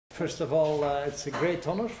First of all, it's a great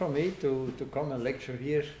honor for me to come and lecture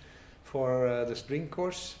here for the spring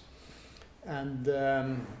course. And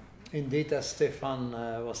indeed, as Stefan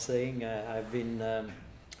was saying, I've been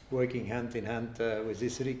working hand in hand with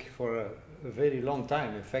ISRIC for a very long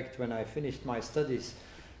time. In fact, when I finished my studies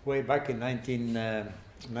way back in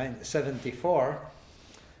 1974,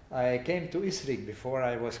 I came to ISRIC before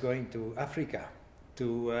I was going to Africa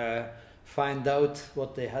to find out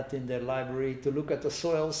what they had in their library, to look at the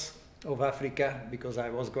soils of Africa, because I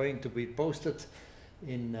was going to be posted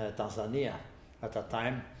in Tanzania at that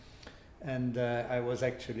time. And I was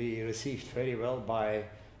actually received very well by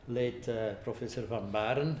late Professor Van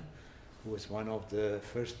Baren, who was one of the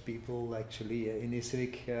first people actually in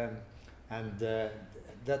ISRIC. And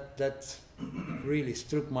that really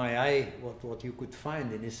struck my eye, what you could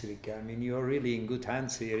find in ISRIC. I mean, you're really in good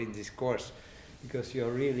hands here in this course, because you're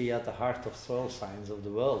really at the heart of soil science of the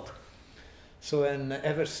world. So, and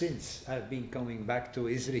ever since I've been coming back to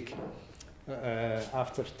ISRIC.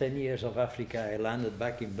 After 10 years of Africa, I landed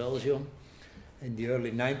back in Belgium in the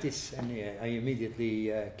early 90s, and I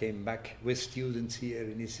immediately came back with students here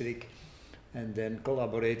in ISRIC, and then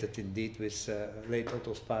collaborated indeed with late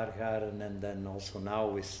Otto Spargaren, and then also now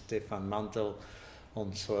with Stefan Mantel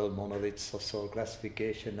on soil monoliths, of soil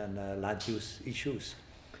classification and land use issues.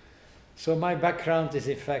 So my background is,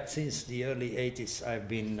 in fact, since the early 80s, I've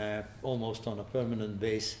been almost on a permanent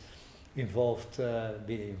base been involved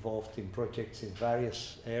in projects in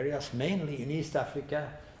various areas, mainly in East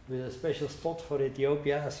Africa, with a special spot for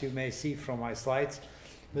Ethiopia, as you may see from my slides,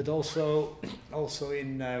 but also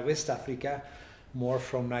in West Africa, more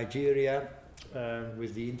from Nigeria,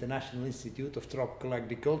 with the International Institute of Tropical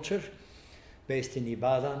Agriculture, based in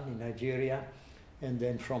Ibadan, in Nigeria, and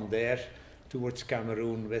then from there towards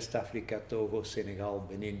Cameroon, West Africa, Togo, Senegal,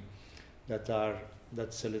 Benin. That's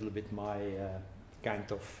a little bit my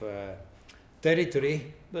kind of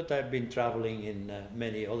territory, but I've been traveling in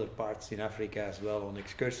many other parts in Africa as well on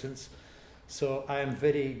excursions. So I am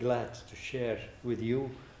very glad to share with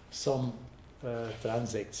you some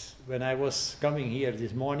transects. When I was coming here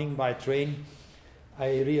this morning by train,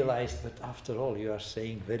 I realized, but after all, you are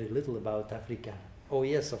saying very little about Africa. Oh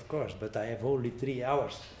yes, of course, but I have only 3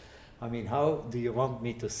 hours. I mean, how do you want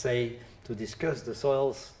me to discuss the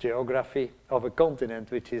soils geography of a continent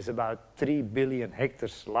which is about 3 billion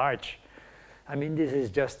hectares large? I mean, this is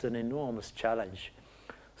just an enormous challenge.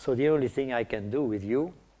 So the only thing I can do with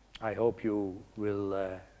you, I hope you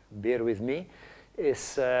will bear with me,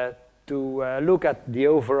 is to look at the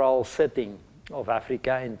overall setting of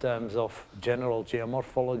Africa in terms of general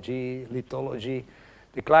geomorphology, lithology,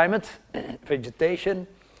 the climate, vegetation,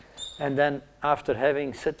 and then after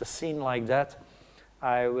having set the scene like that,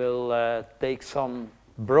 I will take some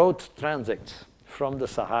broad transects from the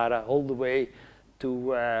Sahara all the way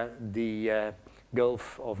to the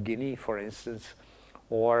Gulf of Guinea, for instance,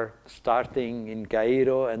 or starting in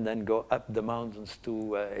Cairo and then go up the mountains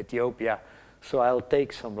to Ethiopia. So I'll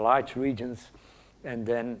take some large regions and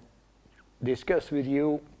then discuss with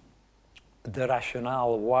you the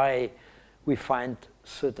rationale why we find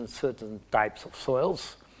certain types of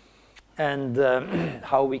soils, and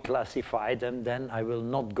how we classify them. Then I will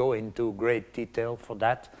not go into great detail for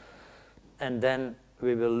that. And then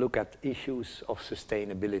we will look at issues of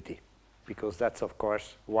sustainability, because that's, of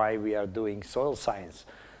course, why we are doing soil science,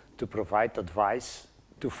 to provide advice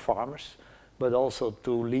to farmers, but also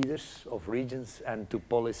to leaders of regions and to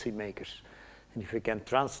policymakers. And if we can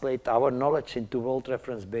translate our knowledge into world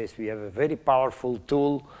reference base, we have a very powerful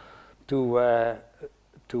tool to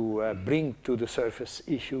bring to the surface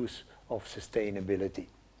issues of sustainability.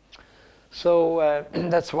 So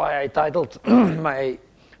that's why I titled my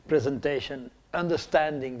presentation,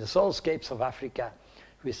 Understanding the Soilscapes of Africa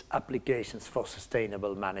with Applications for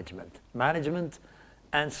Sustainable Management. Management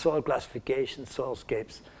and soil classification,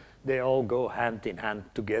 soilscapes, they all go hand in hand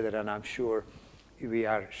together, and I'm sure we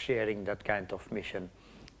are sharing that kind of mission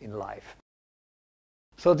in life.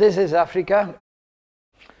 So this is Africa.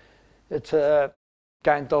 It's a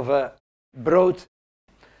kind of a broad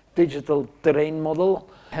digital terrain model,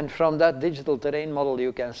 and from that digital terrain model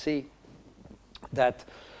you can see that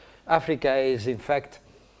Africa is in fact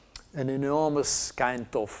an enormous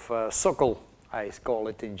kind of socle, I call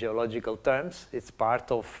it in geological terms. It's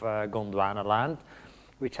part of Gondwana land,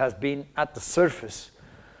 which has been at the surface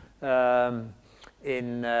above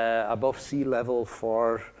sea level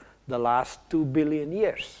for the last 2 billion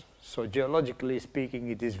years. So geologically speaking,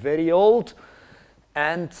 it is very old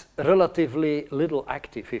and relatively little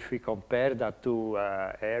active if we compare that to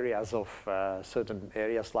areas of certain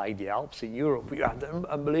areas like the Alps in Europe. We had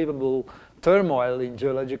unbelievable turmoil in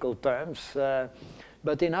geological terms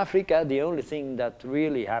But in Africa, the only thing that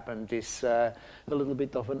really happened is a little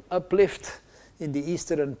bit of an uplift in the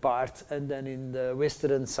eastern part, and then in the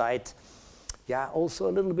western side, yeah, also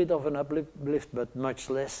a little bit of an uplift, but much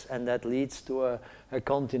less, and that leads to a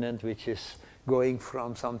continent which is going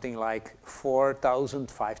from something like 4,000,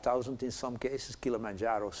 5,000 in some cases.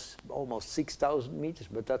 Kilimanjaro's almost 6,000 meters,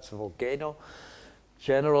 but that's a volcano.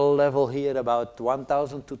 General level here about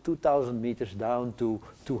 1,000 to 2,000 meters down to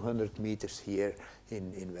 200 meters here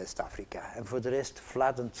in West Africa. And for the rest,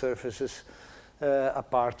 flattened surfaces,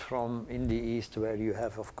 apart from in the east, where you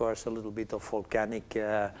have, of course, a little bit of volcanic,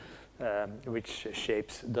 which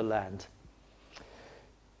shapes the land.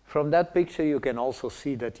 From that picture, you can also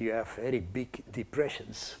see that you have very big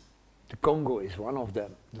depressions. The Congo is one of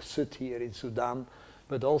them, the Sud here in Sudan,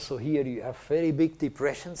 but also here you have very big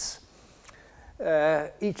depressions,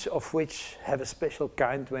 each of which have a special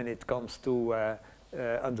kind when it comes to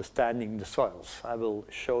understanding the soils. I will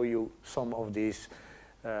show you some of these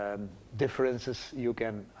differences you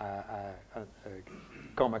can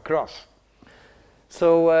come across.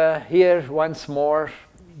 So here once more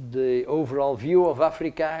the overall view of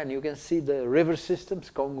Africa, and you can see the river systems: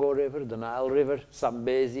 Congo River, the Nile River,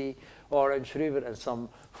 Zambezi, Orange River, and some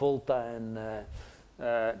Volta and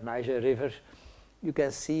Niger River. You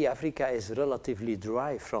can see Africa is relatively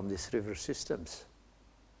dry from these river systems.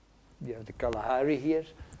 You have the Kalahari here,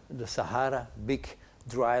 the Sahara, big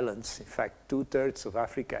drylands. In fact, 2/3 of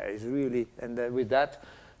Africa is really, and with that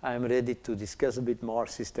I'm ready to discuss a bit more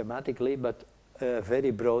systematically, but very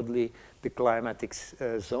broadly, the climatic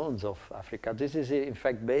zones of Africa. This is in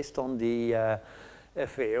fact based on the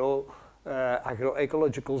FAO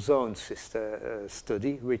agroecological zones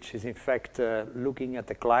study, which is in fact looking at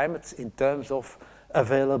the climates in terms of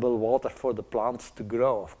available water for the plants to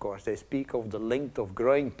grow. Of course, they speak of the length of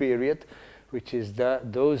growing period, which is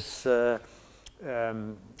those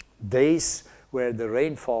days where the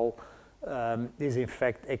rainfall is in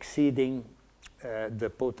fact exceeding the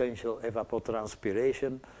potential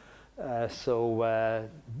evapotranspiration. So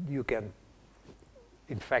you can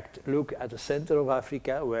in fact look at the center of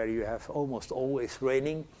Africa, where you have almost always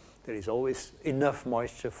raining. There is always enough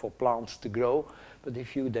moisture for plants to grow. But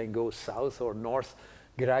if you then go south or north,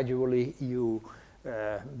 gradually you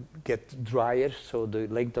get drier. So the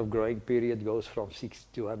length of growing period goes from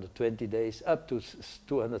 220 days up to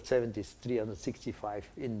 270, 365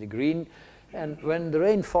 in the green. And when the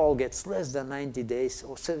rainfall gets less than 90 days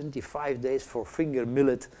or 75 days for finger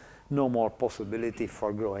millet, no more possibility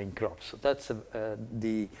for growing crops. So that's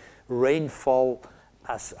the rainfall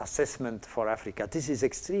assessment for Africa. This is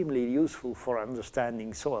extremely useful for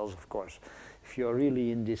understanding soils, of course. If you're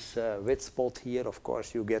really in this wet spot here, of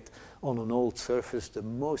course, you get on an old surface the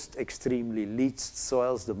most extremely leached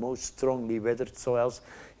soils, the most strongly weathered soils.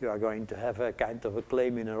 You are going to have a kind of a clay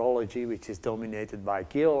mineralogy which is dominated by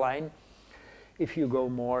kaolin. If you go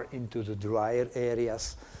more into the drier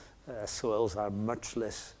areas, soils are much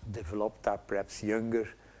less developed, are perhaps younger.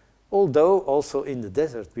 Although also in the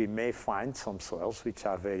desert we may find some soils which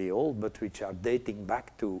are very old, but which are dating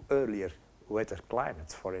back to earlier wetter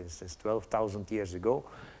climates. For instance, 12,000 years ago,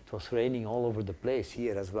 it was raining all over the place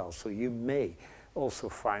here as well. So you may also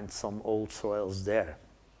find some old soils there.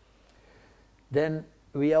 Then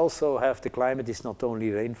we also have the climate is not only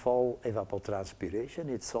rainfall, evapotranspiration,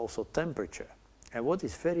 it's also temperature. And what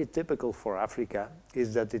is very typical for Africa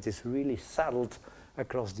is that it is really saddled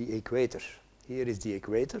across the equator. Here is the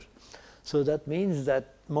equator. So that means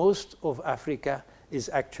that most of Africa is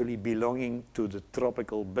actually belonging to the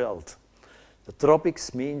tropical belt. The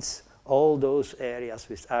tropics means all those areas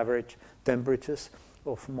with average temperatures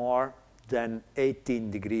of more than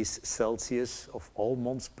 18 degrees Celsius of all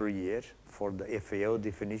months per year. For the FAO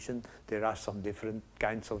definition, there are some different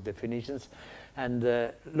kinds of definitions. And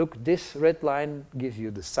look, this red line gives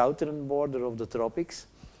you the southern border of the tropics,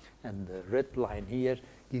 and the red line here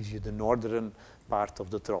gives you the northern part of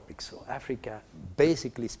the tropics. So Africa,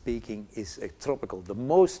 basically speaking, is a tropical, the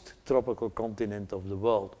most tropical continent of the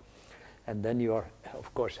world. And then you are,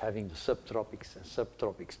 of course, having the subtropics and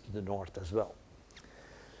subtropics to the north as well.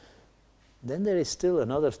 Then there is still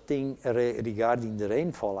another thing regarding the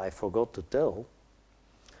rainfall I forgot to tell.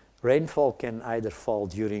 Rainfall can either fall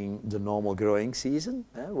during the normal growing season,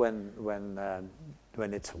 when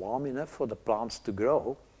it's warm enough for the plants to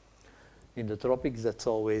grow. In the tropics, that's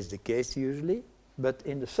always the case usually. But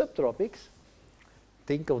in the subtropics,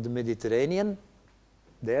 think of the Mediterranean,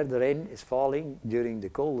 there the rain is falling during the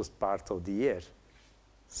coldest part of the year.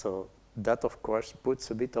 So that, of course, puts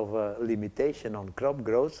a bit of a limitation on crop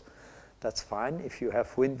growth. That's fine. If you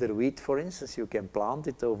have winter wheat, for instance, you can plant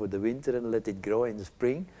it over the winter and let it grow in the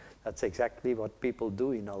spring. That's exactly what people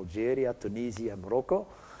do in Algeria, Tunisia, Morocco.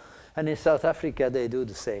 And in South Africa, they do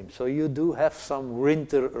the same. So you do have some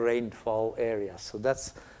winter rainfall areas. So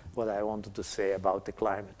that's what I wanted to say about the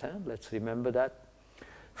climate. Let's remember that.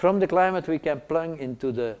 From the climate, we can plunge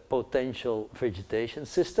into the potential vegetation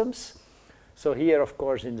systems. So here, of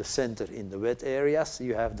course, in the center, in the wet areas,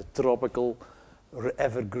 you have the tropical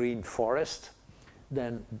evergreen forest.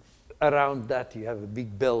 Then around that, you have a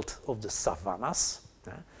big belt of the savannas.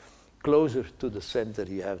 Closer to the center,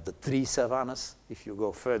 you have the tree savannas. If you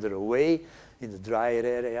go further away, in the drier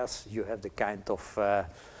areas, you have the kind of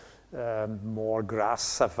more grass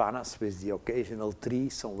savannas with the occasional tree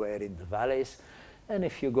somewhere in the valleys. And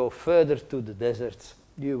if you go further to the deserts,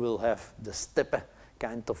 you will have the steppe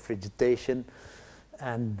kind of vegetation,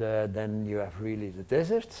 and then you have really the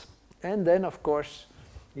deserts. And then, of course,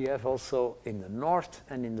 you have also in the north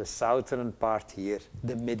and in the southern part here,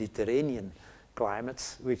 the Mediterranean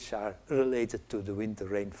climates, which are related to the winter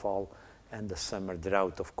rainfall and the summer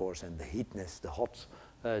drought, of course, and the heatness, the hot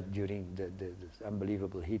during the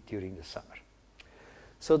unbelievable heat during the summer.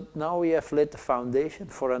 So now we have laid the foundation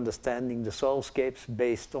for understanding the soilscapes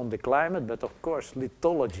based on the climate, but of course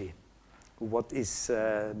lithology. What is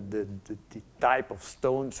the type of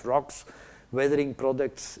stones, rocks, weathering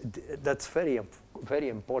products, that's very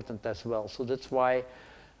important as well. So that's why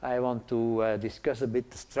I want to discuss a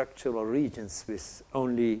bit the structural regions with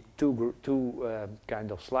only two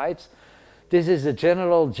kind of slides. This is the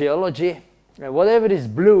general geology. Whatever is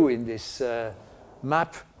blue in this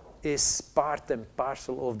map is part and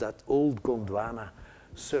parcel of that old Gondwana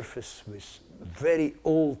surface with very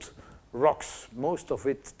old rocks. Most of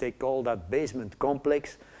it, they call that basement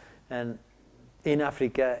complex. And in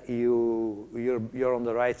Africa, you're on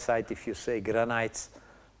the right side if you say granites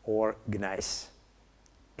or gneiss.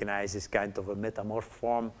 Gneiss is kind of a metamorph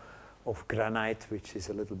form of granite, which is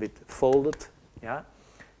a little bit folded, yeah?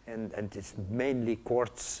 And it's mainly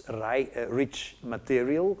quartz-rich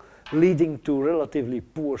material, leading to relatively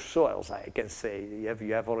poor soils, I can say.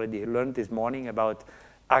 You have already learned this morning about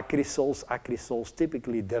acrisols. Acrisols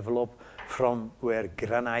typically develop from where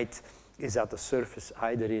granite is at the surface,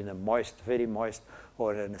 either in a moist, very moist,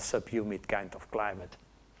 or in a subhumid kind of climate.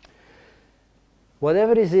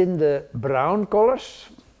 Whatever is in the brown colors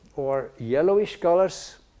or yellowish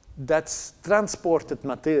colors, that's transported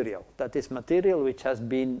material. That is material which has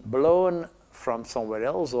been blown from somewhere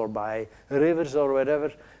else or by rivers or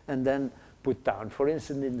wherever and then put down. For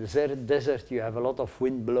instance, in the desert, you have a lot of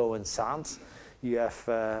wind-blown sands. You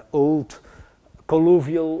have old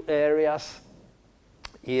colluvial areas.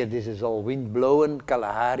 Here, this is all wind-blown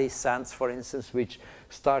Kalahari sands, for instance, which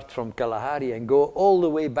start from Kalahari and go all the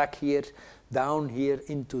way back here, down here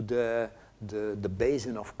into the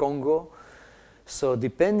basin of Congo. So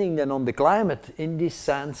depending then on the climate in these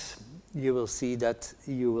sands, you will see that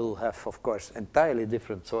you will have, of course, entirely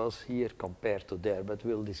different soils here compared to there, but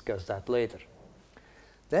we'll discuss that later.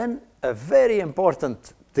 Then a very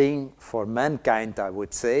important thing for mankind, I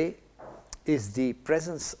would say, is the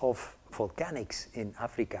presence of volcanics in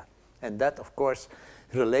Africa. And that, of course,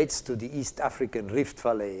 relates to the East African Rift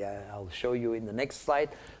Valley. I'll show you in the next slide.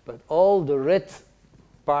 But all the red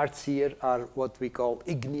parts here are what we call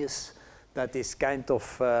igneous. That is kind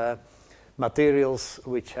of materials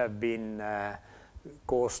which have been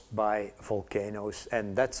caused by volcanoes.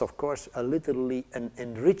 And that's, of course, literally an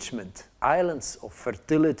enrichment, islands of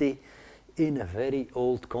fertility in a very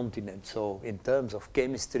old continent. So in terms of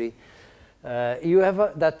chemistry, you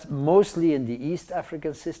have that mostly in the East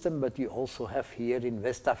African system, but you also have here in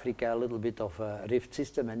West Africa a little bit of a rift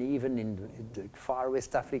system, and even in the far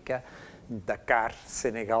West Africa, in Dakar,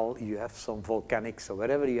 Senegal, you have some volcanics. So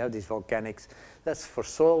wherever you have these volcanics, that's for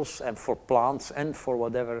soils and for plants and for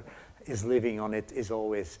whatever is living on it is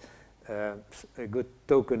always a good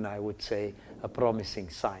token, I would say, a promising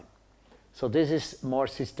sign. So this is more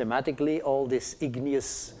systematically, all these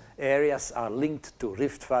igneous areas are linked to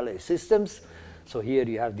Rift Valley systems. So here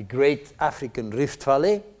you have the Great African Rift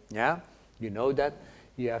Valley, yeah, you know that.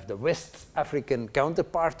 You have the West African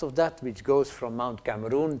counterpart of that, which goes from Mount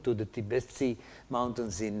Cameroon to the Tibesti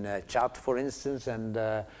Mountains in Chad, for instance, and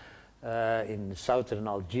in southern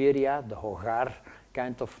Algeria, the Hogar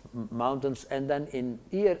kind of mountains. And then in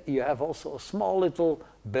here you have also a small little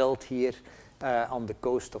belt here on the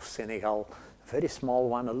coast of Senegal, a very small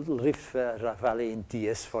one, a little rift valley in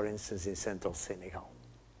Thiès, for instance, in central Senegal.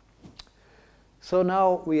 So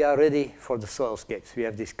now we are ready for the soilscapes. We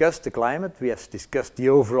have discussed the climate, we have discussed the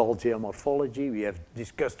overall geomorphology, we have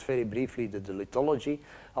discussed very briefly the lithology.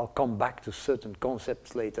 I'll come back to certain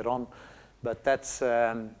concepts later on, but that's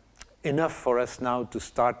enough for us now to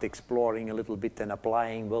start exploring a little bit and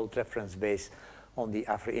applying world reference base on the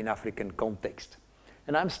in African context.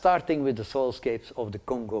 And I'm starting with the soilscapes of the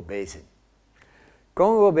Congo Basin.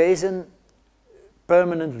 Congo Basin,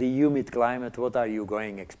 permanently humid climate. What are you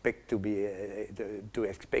going expect to be to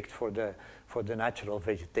expect for the natural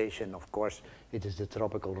vegetation? Of course, it is the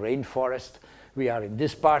tropical rainforest. We are in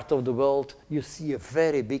this part of the world. You see a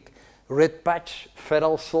very big red patch,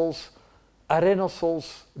 feral soils,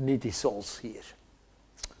 arenosols, nitisols here.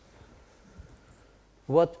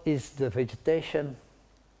 What is the vegetation?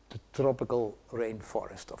 The tropical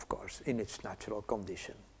rainforest, of course, in its natural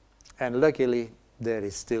condition. And luckily, there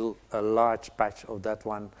is still a large patch of that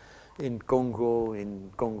one in Congo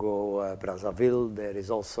Brazzaville. There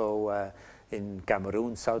is also in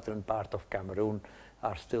Cameroon, southern part of Cameroon,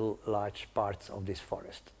 are still large parts of this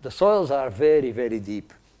forest. The soils are very, very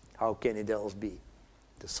deep. How can it else be?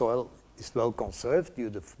 The soil is well conserved due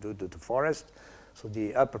to the forest, so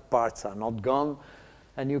the upper parts are not gone.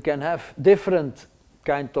 And you can have different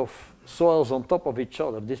kind of soils on top of each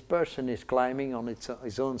other. This person is climbing on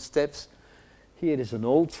his own steps. Here is an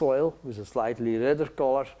old soil with a slightly redder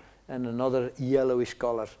color and another yellowish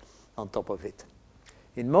color on top of it.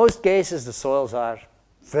 In most cases, the soils are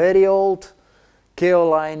very old,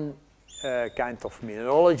 kaoline kind of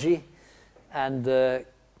mineralogy, and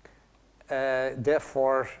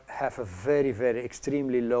therefore have a very, very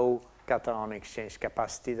extremely low cation exchange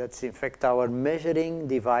capacity. That's in fact our measuring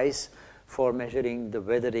device for measuring the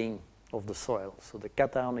weathering of the soil. So the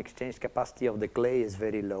cation exchange capacity of the clay is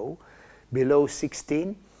very low, below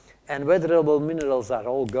 16, and weatherable minerals are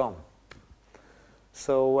all gone.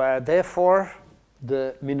 So therefore,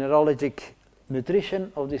 the mineralogic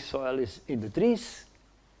nutrition of this soil is in the trees,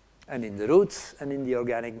 and in the roots, and in the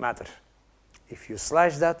organic matter. If you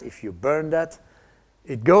slash that, if you burn that,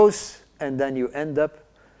 it goes, and then you end up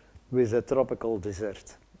with a tropical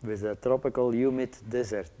desert, with a tropical humid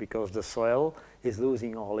desert, because the soil is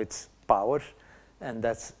losing all its power, and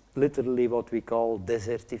that's literally what we call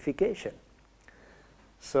desertification.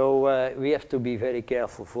 So we have to be very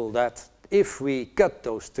careful for that. If we cut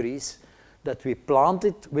those trees, that we plant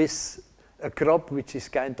it with a crop which is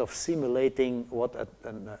kind of simulating what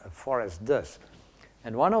a forest does.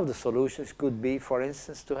 And one of the solutions could be, for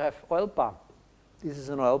instance, to have oil palm. This is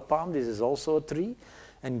an oil palm, this is also a tree,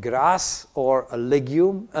 and grass or a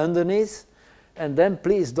legume underneath, and then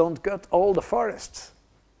please don't cut all the forests.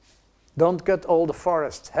 Don't cut all the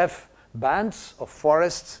forests. Have bands of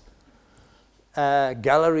forests,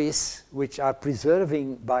 galleries which are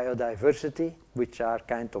preserving biodiversity, which are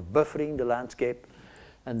kind of buffering the landscape,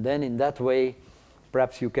 and then in that way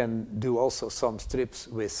perhaps you can do also some strips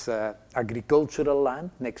with agricultural land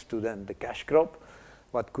next to then the cash crop.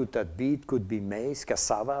 What could that be? It could be maize,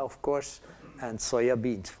 cassava of course, and soya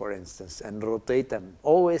beans for instance, and rotate them.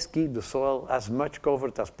 Always keep the soil as much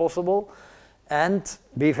covered as possible, and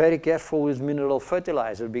be very careful with mineral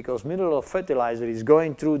fertilizer, because mineral fertilizer is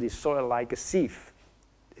going through the soil like a sieve.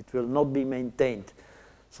 It will not be maintained.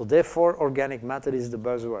 So therefore, organic matter is the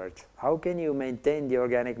buzzword. How can you maintain the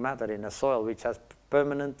organic matter in a soil which has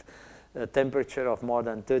permanent temperature of more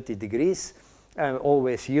than 30 degrees, and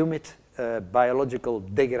always humid? Biological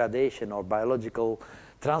degradation or biological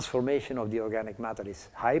transformation of the organic matter is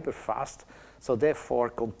hyper fast. So therefore,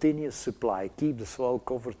 continuous supply, keep the soil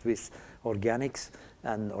covered with organics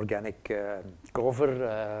and organic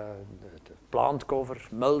cover, plant cover,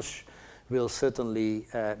 mulch, will certainly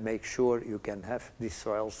make sure you can have these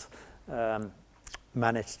soils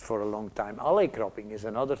managed for a long time. Alley cropping is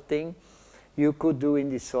another thing you could do in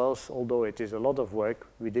these soils, although it is a lot of work.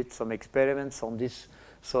 We did some experiments on these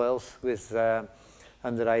soils with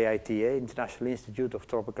under IITA, International Institute of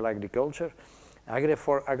Tropical Agriculture.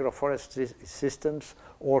 Agroforestry systems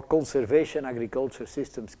or conservation agriculture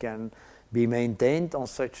systems can be maintained on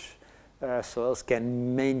such soils,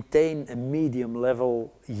 can maintain a medium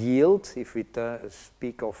level yield. If we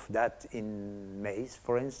speak of that in maize,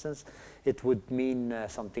 for instance, it would mean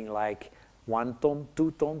something like 1 ton,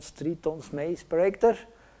 2 tons, 3 tons maize per hectare.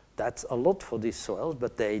 That's a lot for these soils,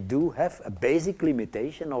 but they do have a basic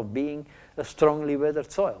limitation of being a strongly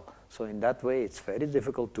weathered soil. So in that way, it's very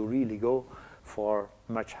difficult to really go for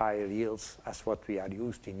much higher yields as what we are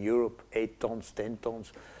used in Europe, 8 tons, 10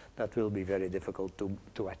 tons. That will be very difficult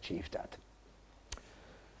to achieve that.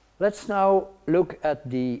 Let's now look at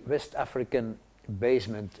the West African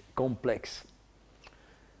basement complex.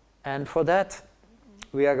 And for that,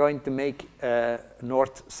 we are going to make a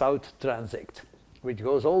north-south transect, which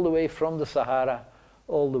goes all the way from the Sahara,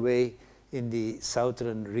 all the way in the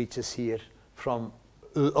southern reaches here, from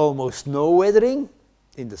almost no weathering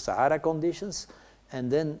in the Sahara conditions,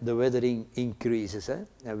 and then the weathering increases.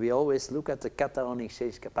 And we always look at the cation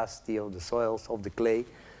exchange capacity of the soils, of the clay,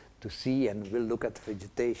 to see, and we'll look at the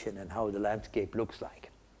vegetation and how the landscape looks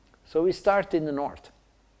like. So we start in the north.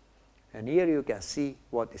 And here you can see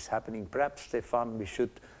what is happening. Perhaps, Stefan, we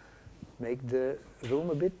should make the room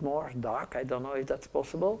a bit more dark. I don't know if that's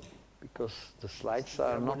possible, because the slides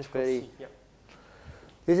are not very... Yeah.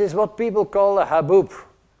 This is what people call a haboob.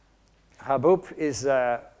 Haboob is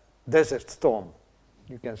a desert storm.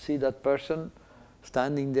 You can see that person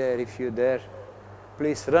standing there. If you're there,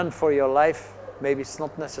 please run for your life. Maybe it's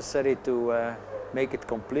not necessary to make it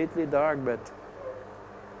completely dark, but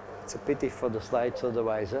it's a pity for the slides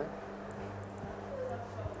otherwise.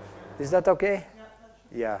 Is that okay?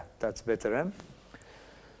 Yeah, that's better. Eh?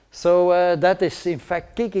 So that is in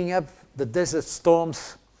fact kicking up the desert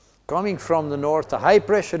storms coming from the north, the high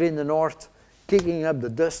pressure in the north, kicking up the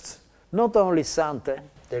dust. Not only sand,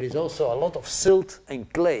 there is also a lot of silt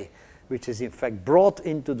and clay, which is in fact brought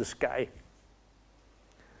into the sky.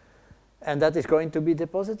 And that is going to be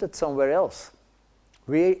deposited somewhere else.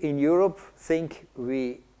 We in Europe think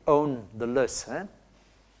we own the loess.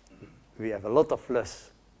 We have a lot of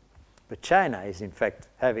loess. But China is in fact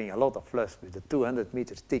having a lot of loess with a 200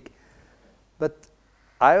 meters thick. But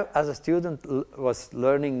I, as a student, was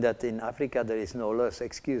learning that in Africa there is no loess.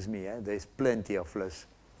 Excuse me, there is plenty of loess.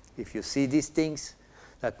 If you see these things,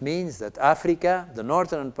 that means that Africa, the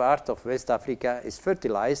northern part of West Africa, is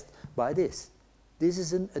fertilized by this. This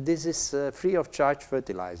is free of charge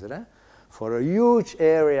fertilizer for a huge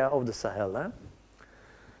area of the Sahel.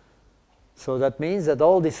 So that means that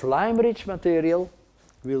all this lime-rich material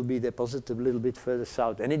will be deposited a little bit further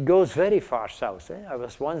south. And it goes very far south. I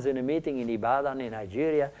was once in a meeting in Ibadan in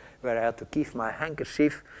Nigeria where I had to keep my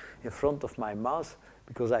handkerchief in front of my mouth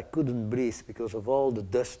because I couldn't breathe because of all the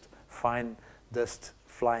dust, fine dust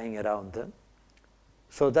flying around.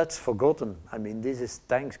 So that's forgotten. I mean, this is,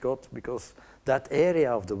 thanks God, because that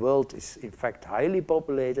area of the world is in fact highly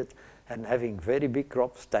populated and having very big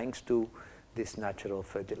crops thanks to this natural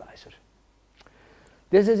fertilizer.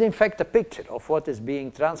 This is in fact a picture of what is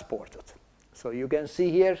being transported. So you can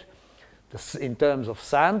see here, in terms of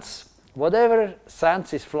sands, whatever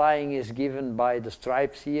sands is flying is given by the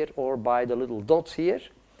stripes here or by the little dots here.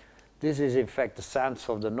 This is in fact the sands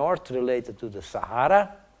of the north related to the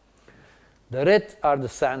Sahara. The red are the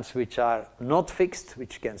sands which are not fixed,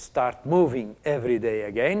 which can start moving every day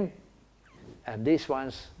again. And these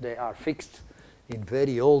ones, they are fixed in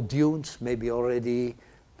very old dunes, maybe already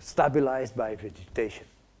stabilized by vegetation.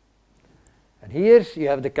 And here you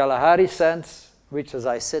have the Kalahari sands, which, as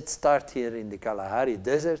I said, start here in the Kalahari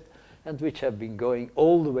Desert and which have been going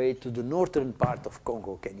all the way to the northern part of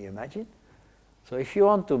Congo. Can you imagine? So if you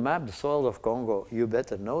want to map the soil of Congo, you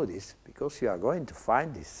better know this, because you are going to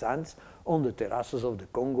find these sands on the terraces of the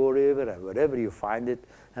Congo River and wherever you find it.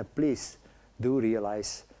 And please do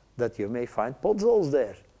realize that you may find potholes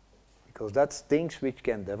there, because that's things which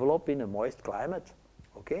can develop in a moist climate.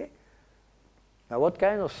 Okay? Now what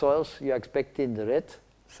kind of soils you expect in the red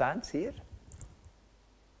sands here?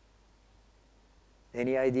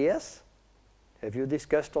 Any ideas? Have you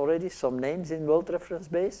discussed already some names in World Reference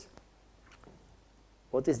Base?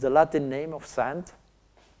 What is the Latin name of sand?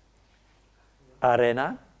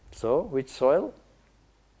 Arena. So, which soil?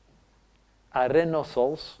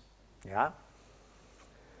 Arenosols. Yeah.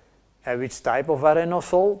 And which type of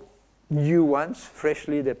arenosol? New ones,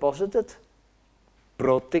 freshly deposited.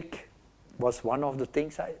 Protic was one of the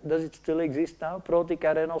things. Does it still exist now? Protic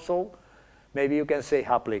arenosol? Maybe you can say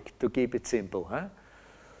haplic to keep it simple.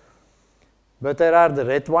 But there are the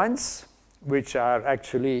red ones, which are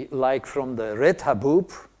actually like from the red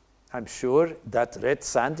haboob. I'm sure that red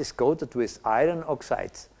sand is coated with iron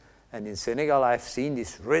oxides. And in Senegal, I've seen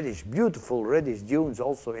these reddish, beautiful reddish dunes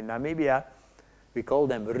also in Namibia. We call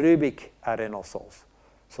them rubic arenosols.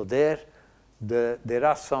 So there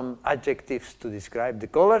are some adjectives to describe the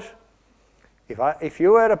color. If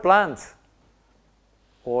you were a plant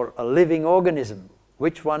or a living organism,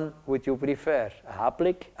 which one would you prefer? A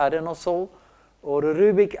haplic arenosol or a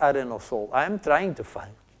rubic arenosol? I'm trying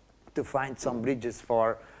to find some bridges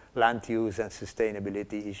for land use and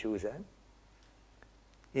sustainability issues.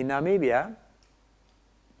 In Namibia,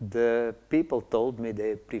 the people told me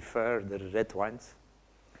they prefer the red ones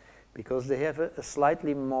because they have a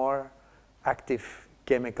slightly more active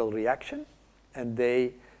chemical reaction, and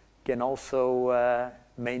they can also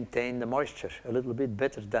maintain the moisture a little bit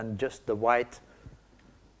better than just the white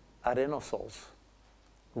arenosols.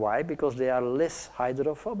 Why? Because they are less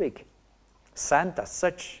hydrophobic. Sand as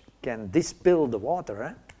such can dispill the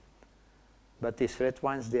water, but these red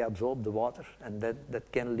ones, they absorb the water, and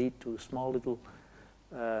that can lead to small little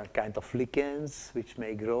kind of lichens which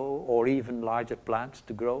may grow, or even larger plants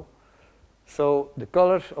to grow. So the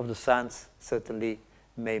color of the sands certainly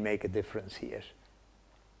may make a difference here.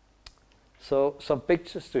 So some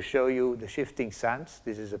pictures to show you the shifting sands.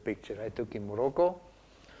 This is a picture I took in Morocco.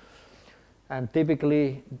 And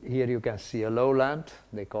typically, here you can see a lowland.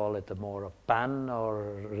 They call it more a pan or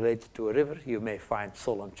related to a river. You may find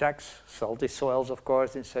solemn checks, salty soils, of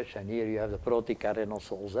course, in such. And here you have the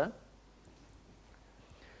protic-arenosols.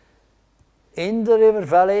 In the river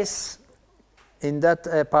valleys, in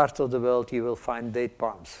that part of the world, you will find date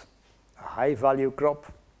palms, a high-value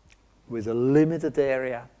crop with a limited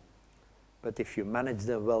area. But if you manage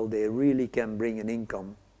them well, they really can bring an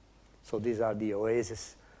income. So these are the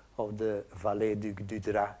oases of the Vallée du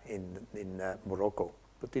Dudra in Morocco.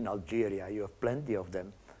 But in Algeria, you have plenty of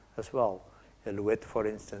them as well. Elouette, for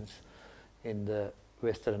instance, in the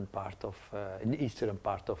western part of, in the eastern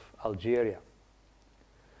part of Algeria.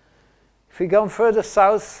 If we go further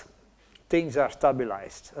south, things are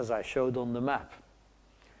stabilized, as I showed on the map.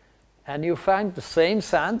 And you find the same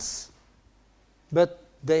sands, but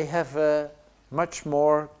they have a much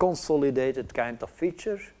more consolidated kind of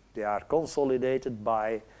feature. They are consolidated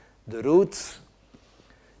by the roots.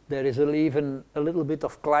 There is even a little bit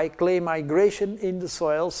of clay migration in the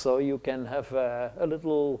soil, so you can have a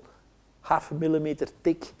little 0.5 millimeter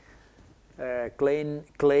thick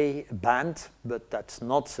clay band, but that's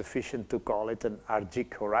not sufficient to call it an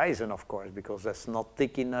ISRIC horizon, of course, because that's not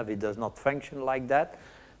thick enough, it does not function like that.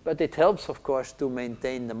 But it helps, of course, to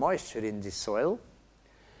maintain the moisture in this soil.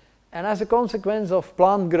 And as a consequence of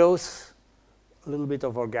plant growth, a little bit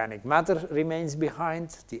of organic matter remains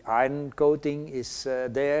behind. The iron coating is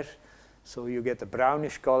there, so you get a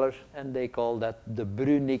brownish color, and they call that the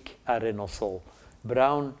brunic arenosol,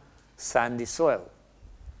 brown sandy soil.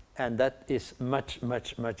 And that is much,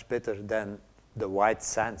 much, much better than the white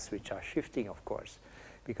sands, which are shifting, of course,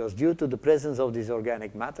 because due to the presence of this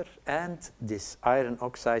organic matter and these iron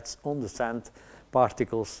oxides on the sand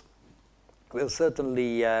particles will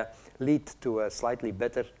certainly lead to a slightly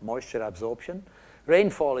better moisture absorption.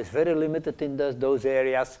 Rainfall is very limited in those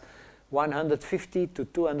areas, 150 to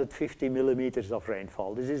 250 millimeters of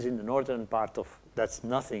rainfall. This is in the northern part of, that's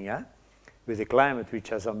nothing, with a climate which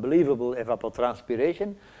has unbelievable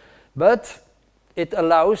evapotranspiration, but it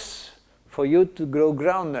allows for you to grow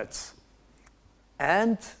groundnuts.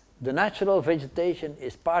 And the natural vegetation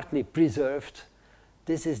is partly preserved.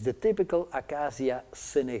 This is the typical Acacia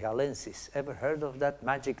senegalensis. Ever heard of that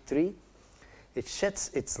magic tree? It sheds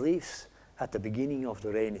its leaves at the beginning of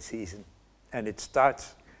the rainy season, and it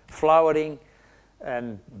starts flowering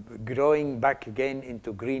and growing back again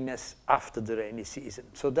into greenness after the rainy season.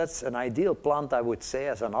 So that's an ideal plant, I would say,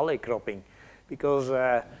 as an alley cropping, because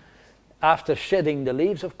after shedding the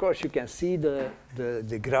leaves, of course, you can see the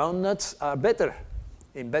groundnuts are better,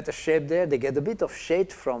 in better shape there. They get a bit of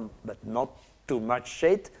shade from, but not too much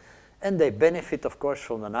shade, and they benefit, of course,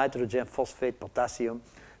 from the nitrogen, phosphate, potassium,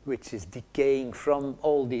 which is decaying from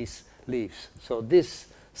all these leaves. So this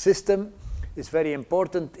system is very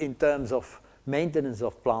important in terms of maintenance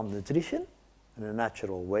of plant nutrition in a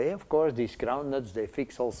natural way. Of course, these groundnuts, they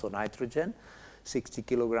fix also nitrogen, 60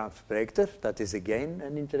 kilograms per hectare. That is again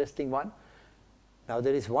an interesting one. Now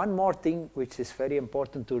there is one more thing which is very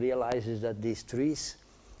important to realize, is that these trees,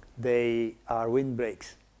 they are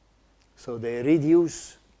windbreaks. So they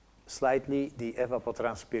reduce slightly the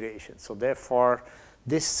evapotranspiration. So therefore,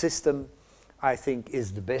 this system, I think,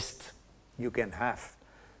 is the best you can have.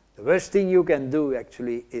 The worst thing you can do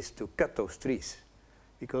actually is to cut those trees,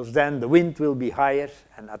 because then the wind will be higher,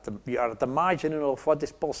 and you are at the margin of what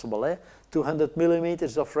is possible. 200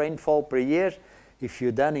 millimeters of rainfall per year. If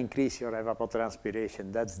you then increase your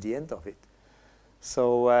evapotranspiration, that's the end of it.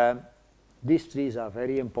 So these trees are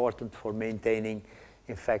very important for maintaining,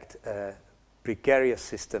 in fact, a precarious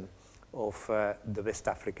system of the West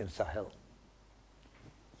African Sahel.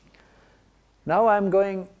 Now I'm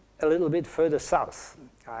going a little bit further south.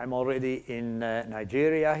 I'm already in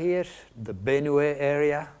Nigeria here, the Benue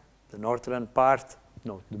area, the northern part,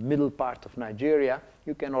 no, the middle part of Nigeria.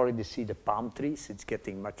 You can already see the palm trees. It's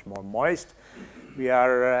getting much more moist. We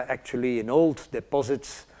are actually in old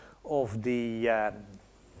deposits of the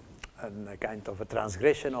kind of a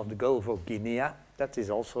transgression of the Gulf of Guinea. That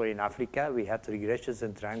is also in Africa. We had regressions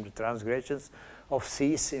and transgressions of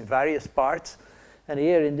seas in various parts. And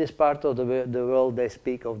here in this part of the world, they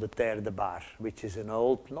speak of the Terre de Bar, which is an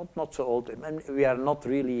old, not so old. I mean, we are not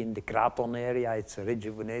really in the Craton area. It's a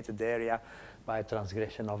rejuvenated area by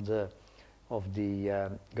transgression of the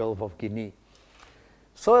Gulf of Guinea.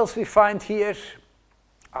 Soils we find here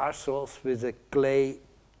are soils with a clay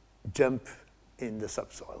jump in the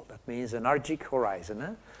subsoil. That means an argic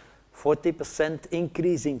horizon. 40%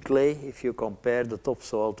 increase in clay if you compare the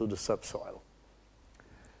topsoil to the subsoil.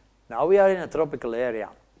 Now we are in a tropical area.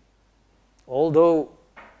 Although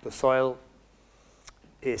the soil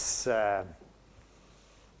is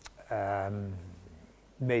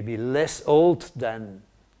maybe less old than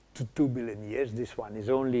 2 billion years, this one is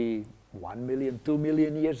only 1 million, 2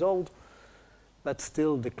 million years old, but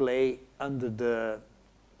still the clay under the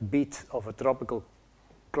beat of a tropical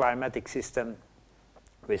climatic system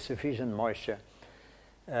with sufficient moisture,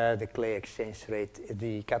 the clay exchange rate,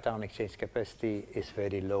 the cation exchange capacity is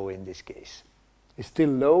very low in this case. It's still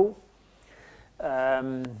low.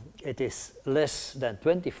 It is less than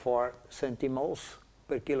 24 centimoles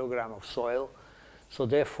per kilogram of soil. So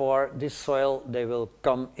therefore, this soil, they will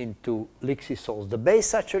come into lixisols. The base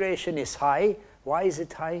saturation is high. Why is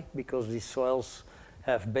it high? Because these soils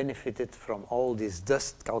have benefited from all this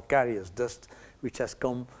dust, calcareous dust, which has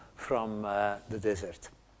come from the desert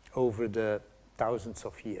over the thousands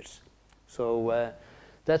of years. So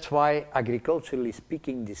that's why, agriculturally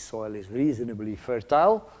speaking, this soil is reasonably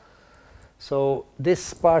fertile. So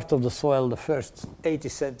this part of the soil, the first 80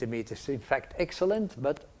 centimeters, in fact, excellent,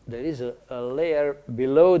 but there is a layer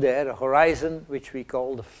below there, a horizon, which we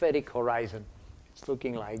call the ferric horizon. It's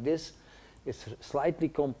looking like this. It's slightly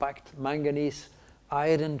compact, manganese,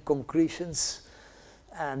 iron concretions,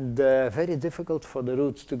 and very difficult for the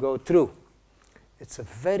roots to go through. It's a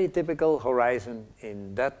very typical horizon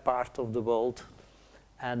in that part of the world,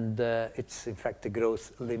 and it's in fact a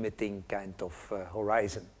growth limiting kind of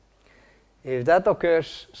horizon. If that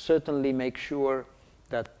occurs, certainly make sure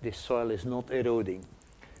that this soil is not eroding.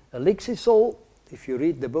 A lixisol, if you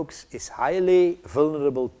read the books, is highly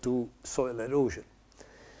vulnerable to soil erosion.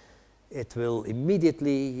 It will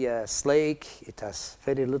immediately slake. It has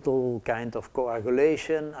very little kind of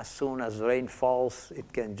coagulation. As soon as rain falls,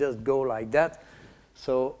 it can just go like that.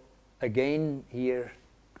 So again, here,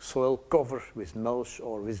 soil cover with mulch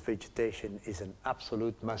or with vegetation is an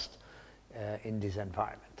absolute must in this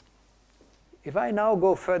environment. If I now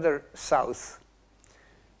go further south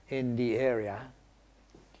in the area,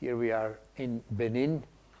 here we are in Benin,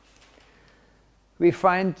 we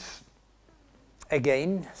find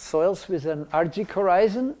again soils with an argic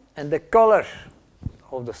horizon, and the color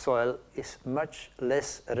of the soil is much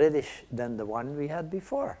less reddish than the one we had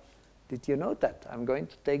before. Did you note that? I'm going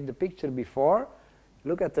to take the picture before.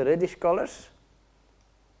 Look at the reddish colors.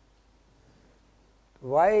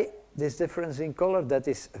 Why this difference in color? That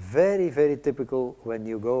is very, very typical when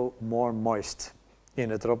you go more moist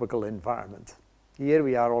in a tropical environment. Here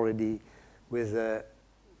we are already with a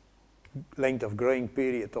length of growing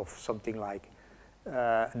period of something like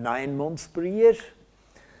 9 months per year.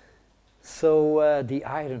 So the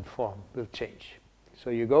iron form will change. So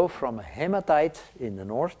you go from a hematite in the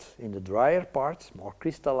north, in the drier parts, more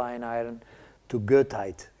crystalline iron, to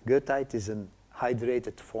goethite. Goethite is a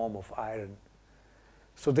hydrated form of iron.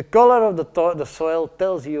 So the color of the soil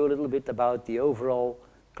tells you a little bit about the overall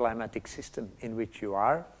climatic system in which you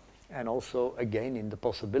are, and also, again, in the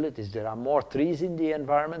possibilities. There are more trees in the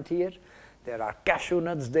environment here. There are cashew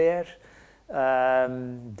nuts there.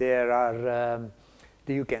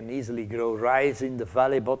 You can easily grow rice in the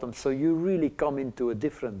valley bottom. So you really come into a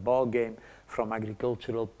different ball game from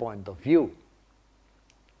agricultural point of view.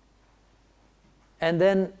 And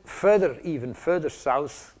then further, even further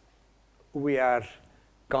south, we are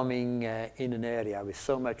coming in an area with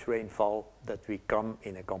so much rainfall that we come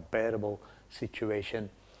in a comparable situation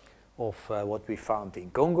of what we found in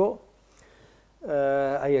Congo.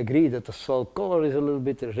 I agree that the soil color is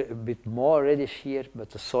a bit more reddish here, but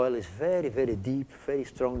the soil is very, very deep, very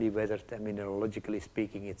strongly weathered, and mineralogically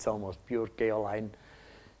speaking, it's almost pure kaoline.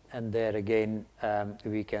 And there again,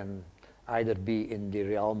 we can either be in the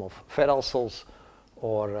realm of feral soils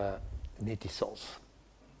or nitisols.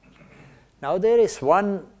 Now there is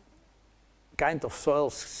one kind of soil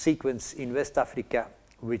sequence in West Africa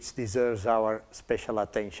which deserves our special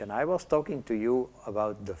attention. I was talking to you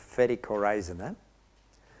about the ferric horizon.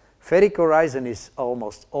 Ferric horizon is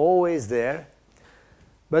almost always there,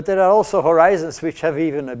 but there are also horizons which have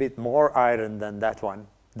even a bit more iron than that one,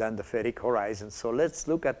 than the ferric horizon. So let's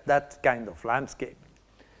look at that kind of landscape.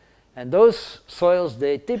 And those soils,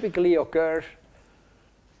 they typically occur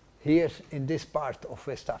here in this part of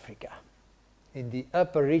West Africa, in the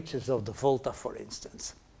upper reaches of the Volta, for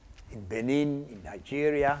instance. In Benin, in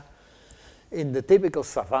Nigeria, in the typical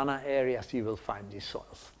savanna areas, you will find these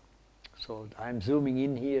soils. So I'm zooming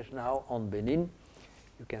in here now on Benin.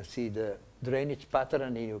 You can see the drainage pattern,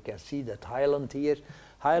 and you can see that highland here.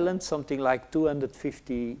 Highland, something like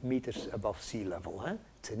 250 meters above sea level.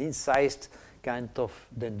 It's an incised kind of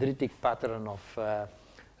dendritic pattern of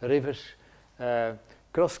rivers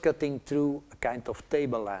cross-cutting through a kind of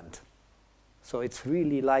tableland. So it's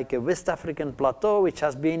really like a West African plateau which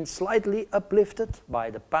has been slightly uplifted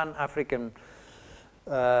by the Pan-African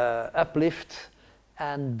uplift.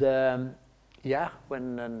 And yeah,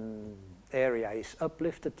 when an area is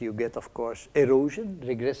uplifted, you get, of course, erosion,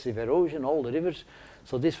 regressive erosion, all the rivers.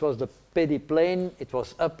 So this was the paddy plain, it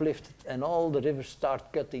was uplifted, and all the rivers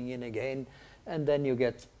start cutting in again. And then you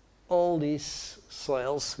get all these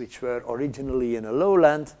soils, which were originally in a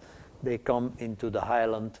lowland, they come into the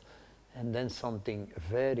highland. And then something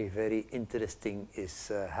very, very interesting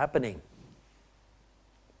is happening.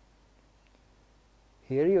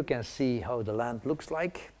 Here you can see how the land looks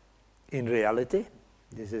like in reality.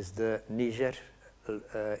 This is the Niger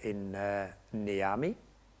in Niamey,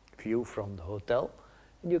 view from the hotel.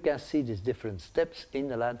 And you can see these different steps in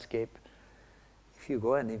the landscape. If you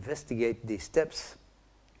go and investigate these steps,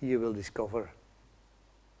 you will discover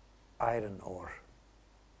iron ore.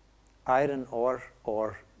 Iron ore,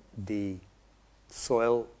 or the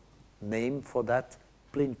soil name for that,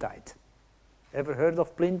 plintite. Ever heard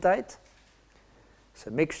of plintite? It's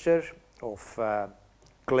a mixture of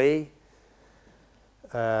clay,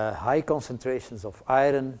 high concentrations of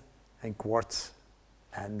iron and quartz,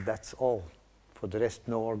 and that's all. For the rest,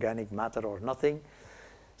 no organic matter or nothing.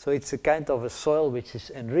 So it's a kind of a soil which is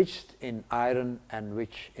enriched in iron and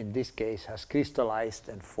which in this case has crystallized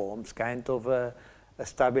and forms kind of a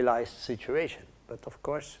stabilized situation. But of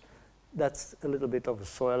course, that's a little bit of a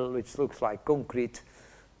soil which looks like concrete,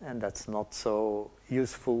 and that's not so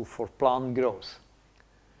useful for plant growth.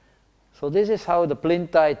 So this is how the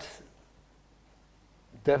plintite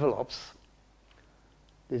develops.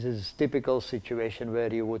 This is a typical situation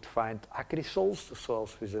where you would find acrisols, the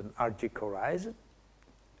soils with an argic horizon.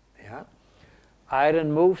 Yeah.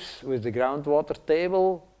 Iron moves with the groundwater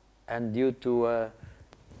table, and due to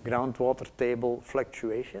groundwater table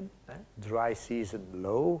fluctuation, dry season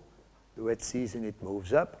low, the wet season it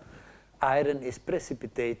moves up. Iron is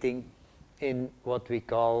precipitating in what we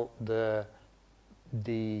call the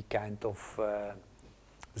kind of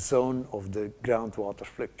zone of the groundwater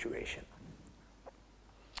fluctuation.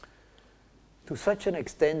 To such an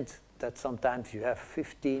extent that sometimes you have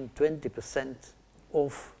 15–20%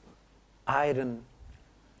 of iron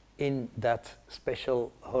in that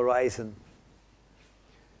special horizon.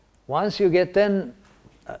 Once you get then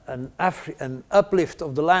an uplift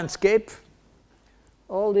of the landscape,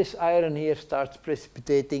 all this iron here starts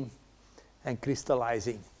precipitating and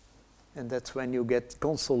crystallizing. And that's when you get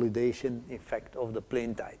consolidation effect of the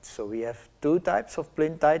plintite. So we have two types of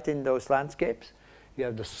plintite in those landscapes. You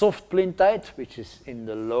have the soft plintite, which is in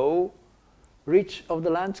the low ridge of the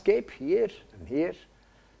landscape, here and here.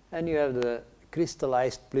 And you have the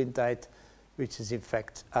crystallized plintite, which is in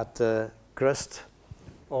fact at the crust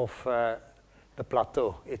of the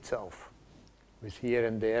plateau itself, with here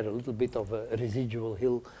and there a little bit of a residual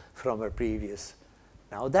hill from a previous.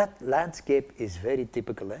 Now that landscape is very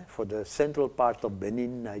typical for the central part of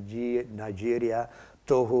Benin, Nigeria,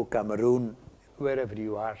 Togo, Cameroon, wherever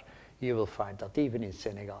you are, you will find that. Even in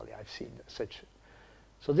Senegal, I've seen such.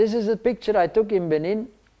 So this is a picture I took in Benin,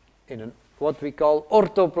 in what we call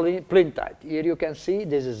orthoplintite. Here you can see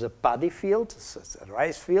this is a paddy field, it's a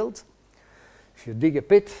rice field. If you dig a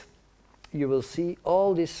pit, you will see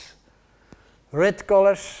all these red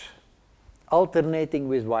colors alternating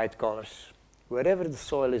with white colors. Wherever the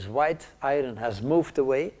soil is white, iron has moved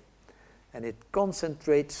away, and it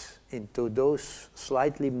concentrates into those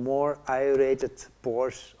slightly more aerated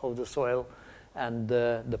pores of the soil, and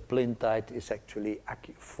the plintite is actually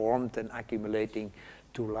formed and accumulating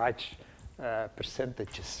to large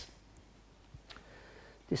percentages.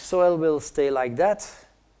 The soil will stay like that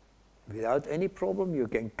without any problem. You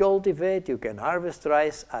can cultivate, you can harvest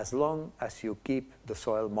rice as long as you keep the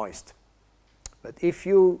soil moist. But if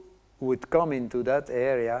you would come into that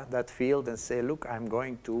area, that field, and say, look, I'm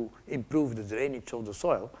going to improve the drainage of the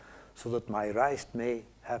soil so that my rice may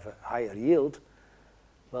have a higher yield,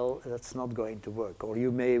 well, that's not going to work. Or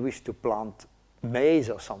you may wish to plant maize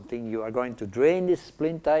or something. You are going to drain this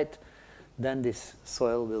plintite, then this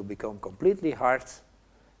soil will become completely hard,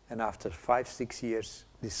 and after 5–6 years,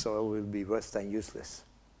 this soil will be worse than useless.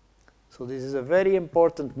 So this is a very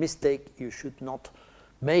important mistake you should not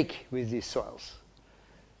make with these soils.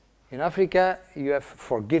 In Africa, you have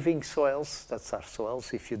forgiving soils. That's our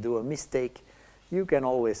soils. If you do a mistake, you can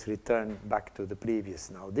always return back to the previous.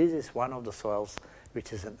 Now, this is one of the soils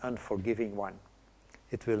which is an unforgiving one.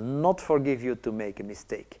 It will not forgive you to make a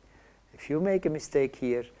mistake. If you make a mistake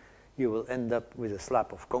here, you will end up with a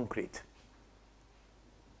slab of concrete.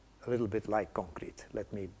 a little bit like concrete.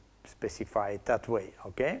 Let me specify it that way,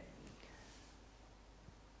 okay?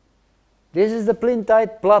 This is the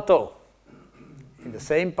Plintite Plateau in the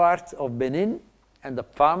same part of Benin, and the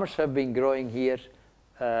farmers have been growing here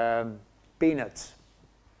peanuts.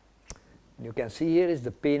 You can see here is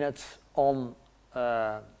the peanuts on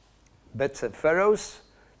beds and furrows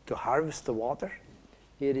to harvest the water.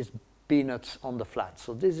 Here is peanuts on the flat.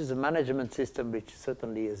 So this is a management system which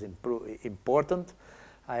certainly is important.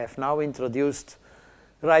 I have now introduced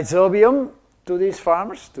rhizobium to these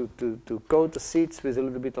farmers to coat the seeds with a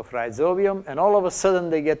little bit of rhizobium, and all of a sudden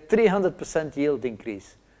they get 300% yield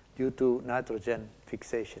increase due to nitrogen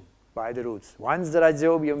fixation by the roots. Once the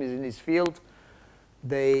rhizobium is in this field,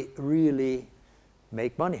 they really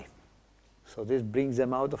make money. So this brings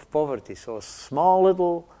them out of poverty. So a small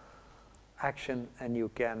little action and you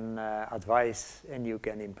can advise and you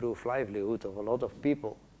can improve livelihood of a lot of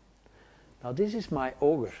people. Now this is my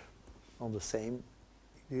auger on the same.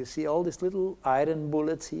 You see all these little iron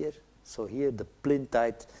bullets here? So here the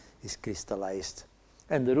plintite is crystallized.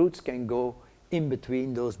 And the roots can go in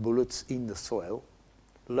between those bullets in the soil,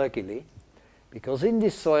 luckily. Because in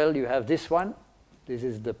this soil you have this one. This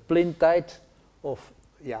is the plintite of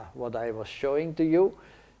what I was showing to you.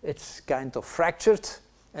 It's kind of fractured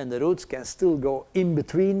and the roots can still go in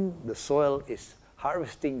between. The soil is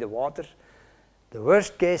harvesting the water. The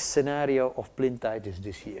worst case scenario of plintite is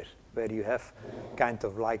this here, where you have kind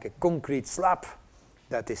of like a concrete slab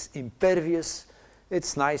that is impervious.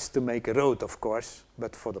 It's nice to make a road, of course,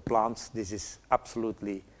 but for the plants this is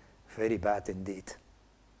absolutely very bad indeed.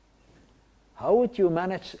 How would you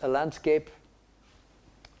manage a landscape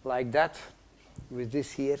like that with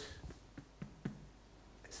this here?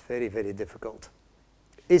 It's very, very difficult.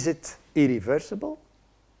 Is it irreversible?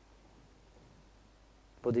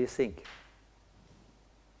 What do you think?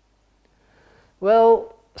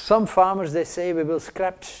 Well, some farmers, they say we will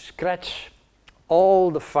scratch all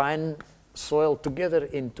the fine soil together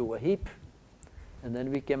into a heap, and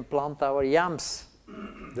then we can plant our yams,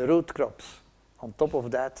 the root crops, on top of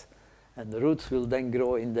that, and the roots will then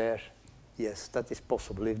grow in there. Yes, that is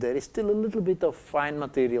possible. If there is still a little bit of fine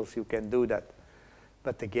materials, you can do that.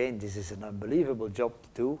 But again, this is an unbelievable job to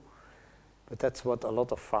do, but that's what a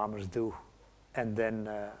lot of farmers do. And then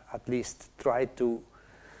at least try to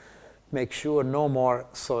make sure no more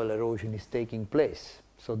soil erosion is taking place.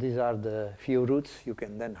 So these are the few roots you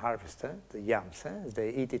can then harvest, the yams. They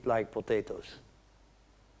eat it like potatoes.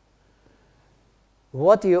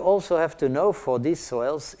 What you also have to know for these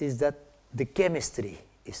soils is that the chemistry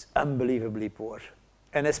is unbelievably poor,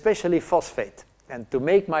 and especially phosphate. And to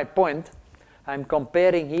make my point, I'm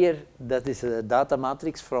comparing here, that is a data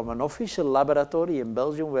matrix from an official laboratory in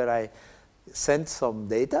Belgium where I sent some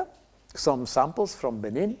data, some samples from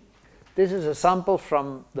Benin. This is a sample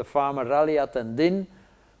from the farmer Raliat and Din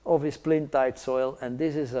of his plintite soil, and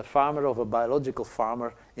this is a farmer of a biological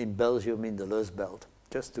farmer in Belgium in the Leusbelt,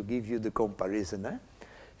 just to give you the comparison.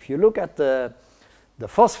 If you look at the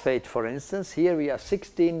phosphate, for instance, here we have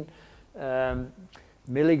 16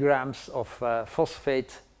 milligrams of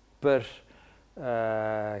phosphate per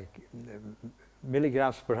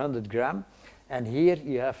milligrams per 100 gram, and here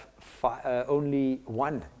you have only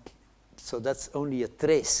 1, so that's only a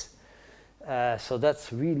trace. So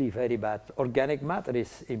that's really very bad. Organic matter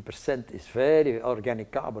is in percent is very,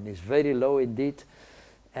 organic carbon is very low indeed,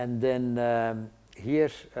 and then here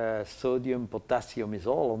sodium, potassium is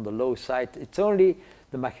all on the low side. It's only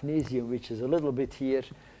the magnesium which is a little bit here,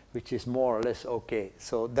 which is more or less okay.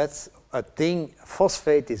 So that's a thing.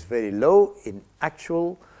 Phosphate is very low in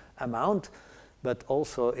actual amount, but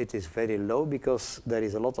also it is very low because there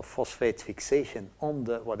is a lot of phosphate fixation on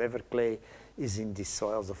the whatever clay is in these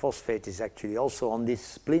soils. The phosphate is actually also on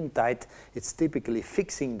this plintite. It's typically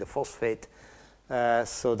fixing the phosphate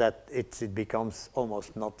so that it becomes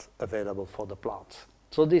almost not available for the plants.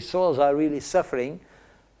 So these soils are really suffering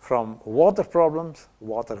from water problems,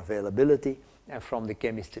 water availability, and from the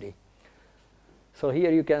chemistry. So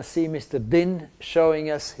here you can see Mr. Din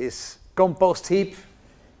showing us his compost heap.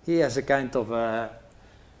 He has a kind of a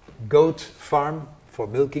goat farm for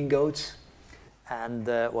milking goats, and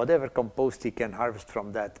whatever compost he can harvest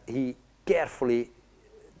from that, he carefully,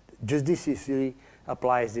 judiciously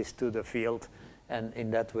applies this to the field, and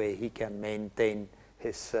in that way he can maintain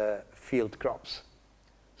his field crops.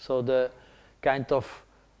 So the kind of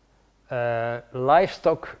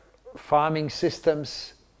livestock farming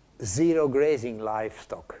systems, zero grazing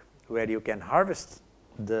livestock, where you can harvest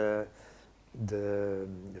the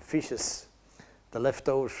fishes, the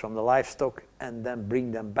leftovers from the livestock, and then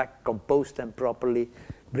bring them back, compost them properly,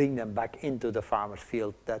 bring them back into the farmer's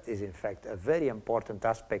field. That is in fact a very important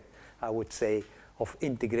aspect, I would say, of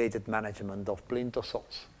integrated management of plinto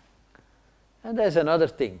soils. And there's another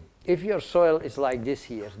thing. If your soil is like this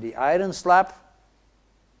here, the iron slab,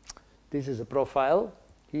 this is a profile.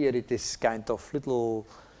 Here it is kind of little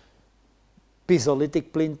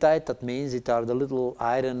pisolithic plintite. That means it are the little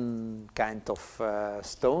iron kind of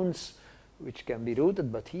stones which can be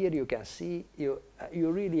rooted. But here you can see you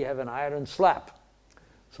really have an iron slab.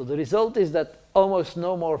 So the result is that almost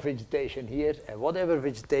no more vegetation here, and whatever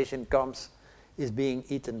vegetation comes is being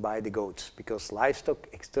eaten by the goats, because livestock,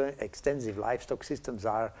 extensive livestock systems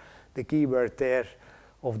are the keyword there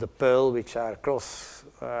of the pearl, which are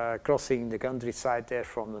crossing the countryside there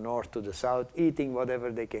from the north to the south, eating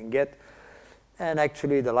whatever they can get. And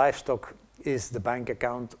actually the livestock is the bank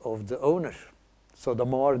account of the owner. So the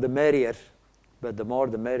more the merrier, but the more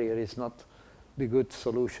the merrier is not the good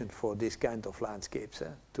solution for this kind of landscapes.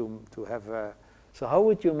 To have so how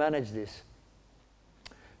would you manage this?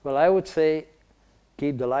 Well, I would say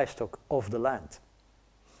keep the livestock off the land.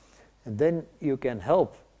 And then you can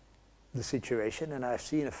help the situation, and I've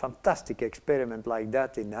seen a fantastic experiment like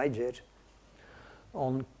that in Niger,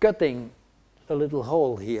 on cutting a little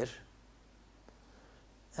hole here,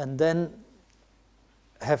 and then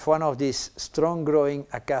have one of these strong growing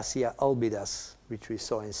Acacia albidas, which we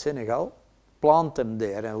saw in Senegal, plant them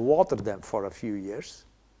there and water them for a few years,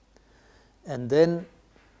 and then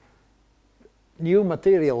new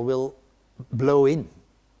material will blow in,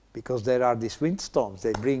 because there are these windstorms.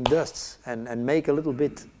 They bring dusts and make a little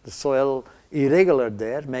bit the soil irregular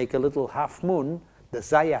there, make a little half moon, the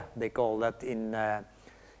Zaya, they call that in the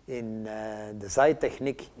Zaya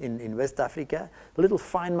technique in West Africa. A little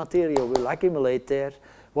fine material will accumulate there.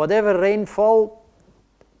 Whatever rainfall,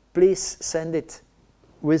 please send it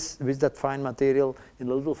with that fine material in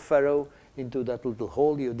a little furrow into that little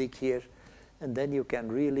hole you dig here, and then you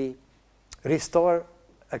can really restore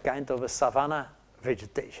a kind of a savanna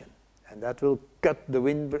vegetation, and that will cut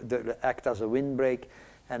the act as a windbreak,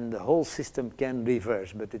 and the whole system can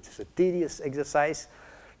reverse. But it is a tedious exercise.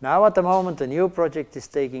 Now at the moment a new project is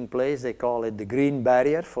taking place. They call it the green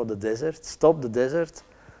barrier for the desert, stop the desert,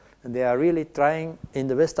 and they are really trying in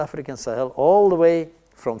the West African Sahel, all the way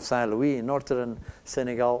from Saint-Louis in northern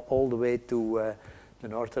Senegal all the way to the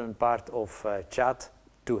northern part of Chad,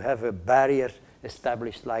 to have a barrier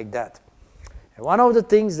established like that. And one of the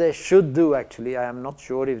things they should do, actually, I am not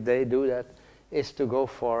sure if they do that, is to go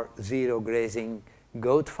for zero grazing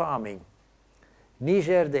goat farming.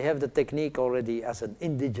 Niger, they have the technique already as an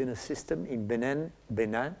indigenous system in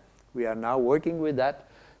Benin. We are now working with that.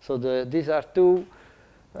 So these are two,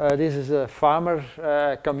 this is a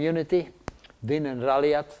farmer community, Din and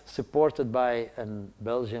Raliat, supported by a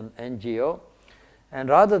Belgian NGO. And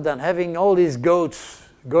rather than having all these goats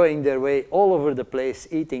going their way all over the place,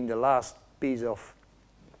 eating the last piece of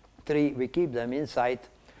tree, we keep them inside.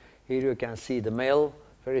 Here you can see the male,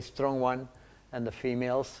 very strong one, and the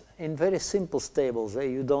females in very simple stables.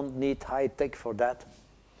 You don't need high tech for that.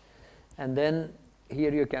 And then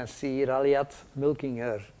here you can see Raliat milking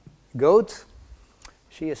her goat.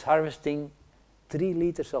 She is harvesting 3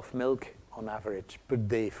 liters of milk on average per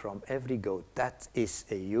day from every goat. That is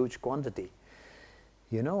a huge quantity.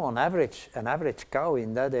 You know, on average, an average cow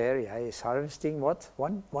in that area is harvesting what?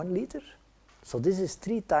 1 liter? So this is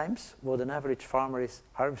 3 times what an average farmer is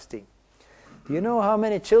harvesting. Do you know how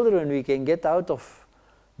many children we can get out of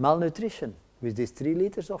malnutrition with these 3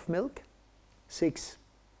 liters of milk? 6.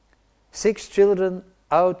 6 children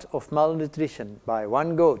out of malnutrition by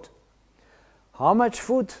 1 goat. How much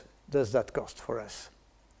food does that cost for us?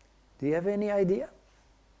 Do you have any idea?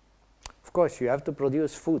 Of course, you have to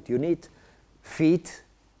produce food. You need feed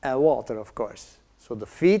and water, of course. So the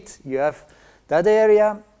feed, you have that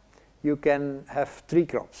area, you can have 3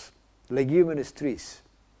 crops, leguminous trees.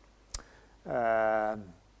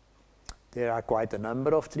 There are quite a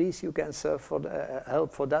number of trees you can serve for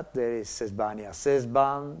help for that. There is Sesbania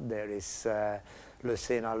sesban, there is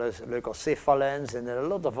Leucena leucocephalens, and there are a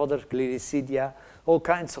lot of other Gliricidia, all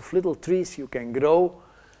kinds of little trees you can grow.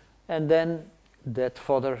 And then that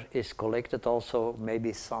fodder is collected also,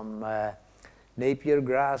 maybe some Napier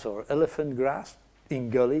grass or elephant grass in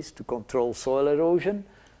gullies to control soil erosion.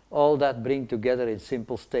 All that bring together in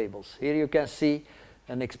simple stables. Here you can see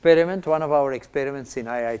an experiment, one of our experiments in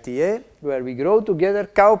IITA, where we grow together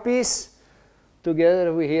cowpeas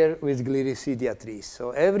together here with Gliricidia trees.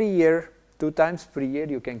 So every year, 2 times per year,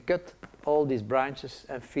 you can cut all these branches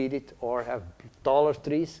and feed it, or have taller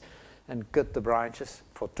trees and cut the branches.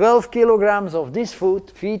 For 12 kilograms of this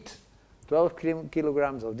feed, 12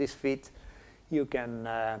 kilograms of this feed, you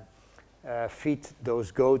can feed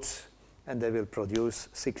those goats and they will produce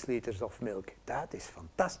 6 liters of milk. That is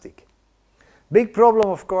fantastic. Big problem,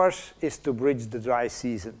 of course, is to bridge the dry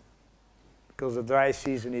season, because the dry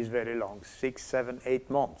season is very long, 6, 7, 8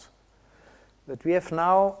 months. But we have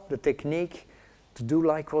now the technique to do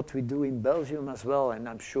like what we do in Belgium as well, and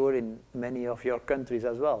I'm sure in many of your countries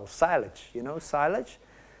as well. Silage, you know silage?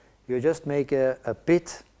 You just make a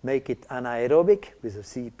pit, make it anaerobic with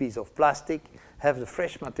a piece of plastic, have the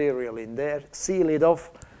fresh material in there, seal it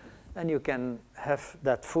off, and you can have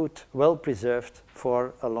that food well preserved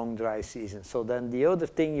for a long dry season. So then the other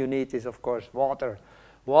thing you need is, of course, water.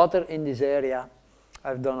 Water in this area.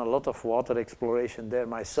 I've done a lot of water exploration there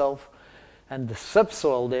myself, and the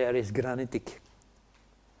subsoil there is granitic.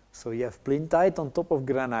 So you have plintite on top of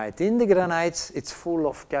granite. In the granites, it's full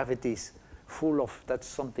of cavities, that's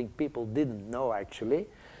something people didn't know actually.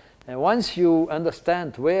 And once you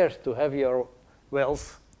understand where to have your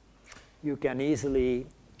wells, you can easily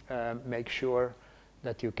make sure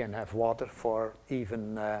that you can have water for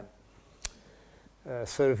even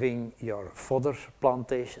serving your fodder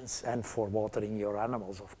plantations and for watering your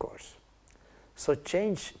animals, of course. So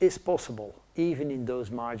change is possible, even in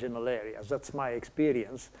those marginal areas. That's my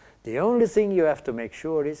experience. The only thing you have to make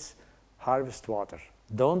sure is harvest water.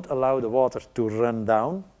 Don't allow the water to run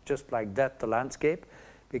down, just like that, the landscape,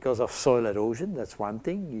 because of soil erosion. That's one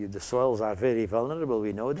thing. The soils are very vulnerable,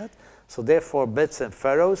 we know that. So therefore, beds and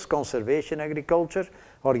furrows, conservation agriculture,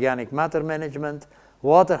 organic matter management,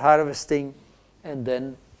 water harvesting, and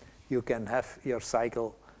then you can have your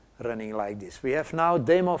cycle running like this. We have now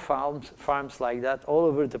demo farms like that all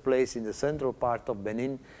over the place in the central part of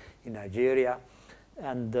Benin, in Nigeria,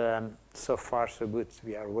 and so far so good.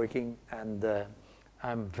 We are working, and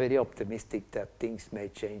I'm very optimistic that things may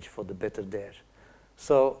change for the better there.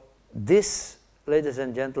 So this, ladies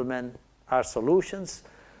and gentlemen, are solutions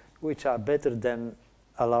which are better than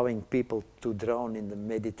allowing people to drown in the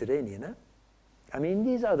Mediterranean. Eh? I mean,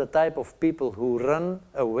 these are the type of people who run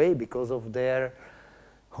away because of their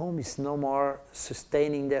home is no more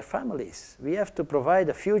sustaining their families. We have to provide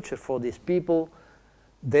a future for these people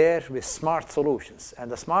there with smart solutions. And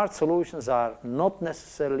the smart solutions are not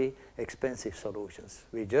necessarily expensive solutions.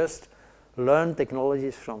 We just learn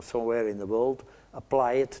technologies from somewhere in the world,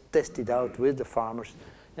 apply it, test it out with the farmers,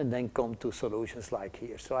 and then come to solutions like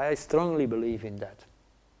here. So I strongly believe in that.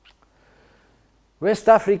 West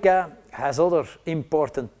Africa has other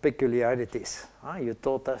important peculiarities. You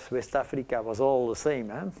thought that West Africa was all the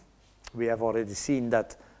same. We have already seen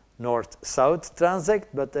that north-south transect,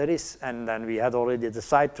 but there is, and then we had already the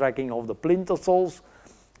side tracking of the plintosols,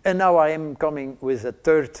 and now I am coming with a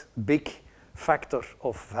third big factor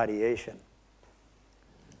of variation.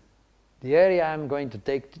 The area I'm going to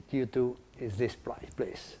take you to is this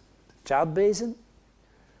place. The Chad Basin,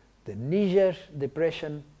 the Niger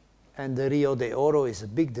Depression, and the Rio de Oro is a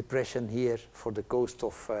big depression here for the coast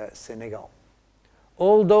of Senegal.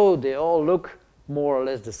 Although they all look more or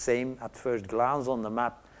less the same at first glance on the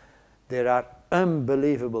map, there are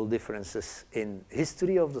unbelievable differences in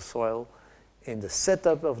history of the soil, in the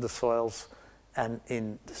setup of the soils, and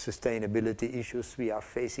in the sustainability issues we are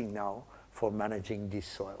facing now for managing these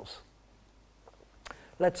soils.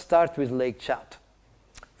 Let's start with Lake Chad.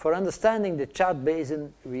 For understanding the Chad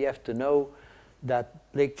Basin, we have to know that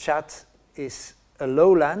Lake Chad is a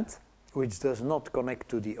lowland which does not connect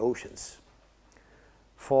to the oceans.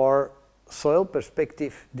 For soil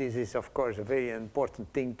perspective, this is of course a very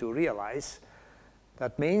important thing to realize.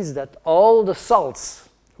 That means that all the salts,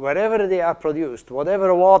 wherever they are produced,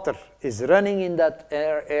 whatever water is running in that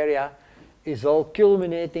area, is all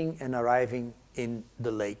culminating and arriving in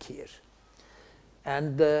the lake here.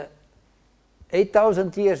 And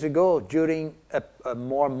 8,000 years ago, during a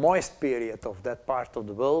more moist period of that part of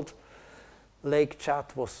the world, Lake Chad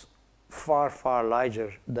was far, far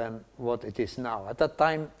larger than what it is now. At that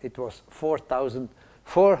time, it was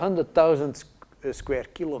 400,000 square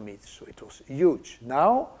kilometers, so it was huge.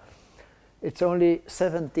 Now, it's only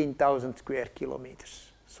 17,000 square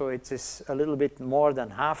kilometers. So it is a little bit more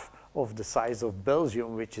than half of the size of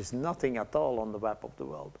Belgium, which is nothing at all on the map of the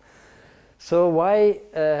world. So why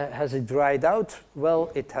has it dried out? Well,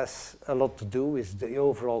 it has a lot to do with the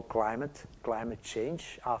overall climate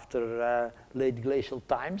change after late glacial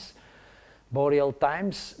times, boreal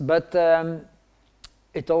times, but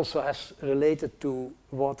it also has related to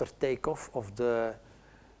water takeoff of the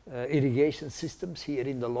irrigation systems here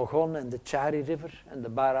in the Logon and the Chari River and the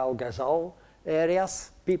Bahr al Ghazal areas.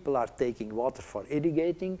 People are taking water for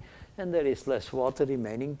irrigating, and there is less water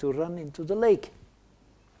remaining to run into the lake.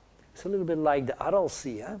 It's a little bit like the Aral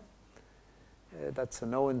Sea. That's a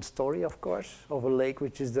known story, of course, of a lake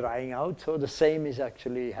which is drying out. So the same is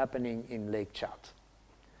actually happening in Lake Chad.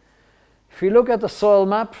 If we look at the soil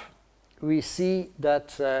map, we see that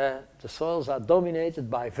the soils are dominated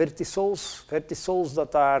by vertisols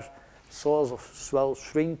that are soils of swell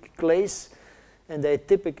shrink clays, and they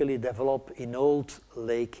typically develop in old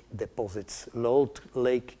lake deposits, old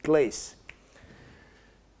lake clays.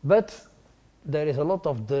 But there is a lot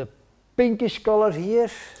of the pinkish color here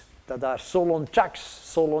that are solonchaks,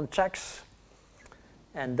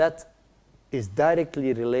 and that is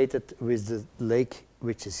directly related with the lake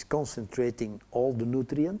which is concentrating all the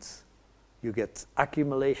nutrients. You get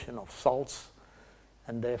accumulation of salts,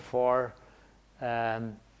 and therefore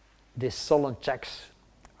these solonchaks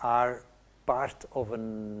are part of a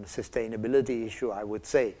sustainability issue, I would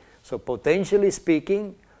say. So potentially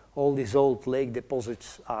speaking, all these old lake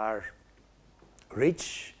deposits are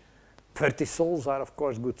rich. Vertisols are of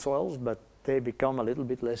course good soils, but they become a little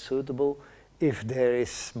bit less suitable if there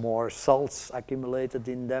is more salts accumulated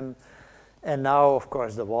in them. And now of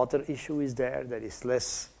course the water issue is there. There is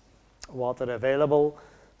less water available.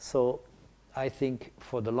 So I think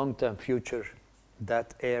for the long-term future,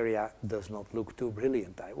 that area does not look too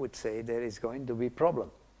brilliant. I would say there is going to be a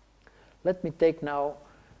problem. Let me take now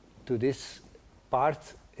to this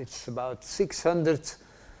part. It's about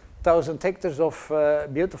 600,000 hectares of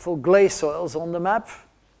beautiful glaze soils on the map.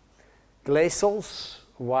 Glaze soils,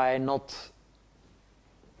 why not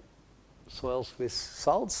soils with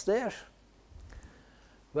salts there?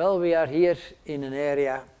 Well, we are here in an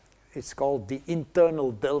area, it's called the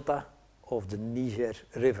internal delta of the Niger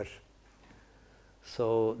River.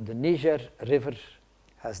 So the Niger River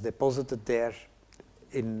has deposited there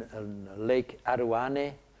in Lake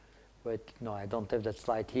Arouane. But no, I don't have that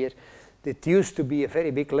slide here. It used to be a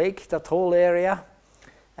very big lake, that whole area.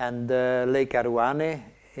 And Lake Arouane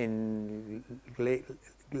in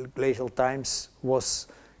glacial times was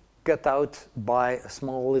cut out by a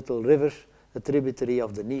small little river, a tributary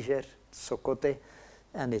of the Niger, Sokote,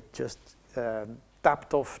 and it just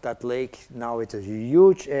tapped off that lake. Now it's a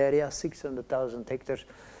huge area, 600,000 hectares,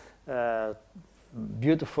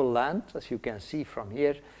 beautiful land, as you can see from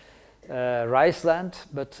here, rice land,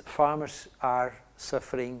 but farmers are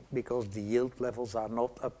suffering because the yield levels are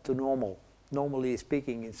not up to normal. Normally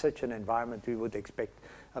speaking, in such an environment, we would expect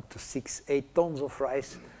up to 6-8 tons of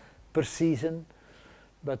rice per season,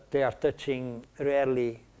 but they are touching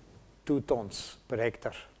rarely 2 tons per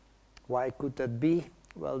hectare. Why could that be?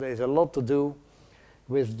 Well, there's a lot to do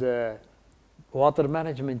with the water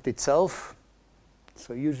management itself.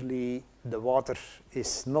 So usually the water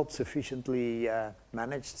is not sufficiently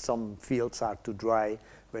managed. Some fields are too dry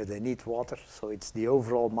where they need water, so it's the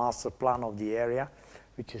overall master plan of the area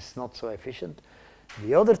which is not so efficient.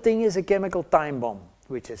 The other thing is a chemical time bomb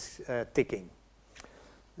which is ticking.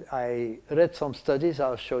 I read some studies.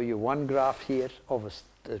 I'll show you one graph here of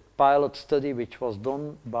a pilot study which was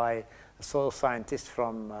done by a soil scientist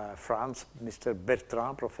from France, Mr.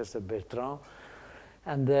 Bertrand, Professor Bertrand.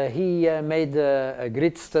 And he made a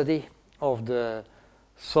grid study of the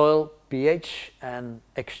soil pH and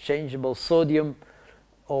exchangeable sodium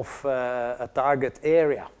of a target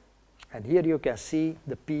area. And here you can see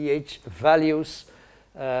the pH values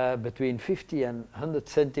between 50 and 100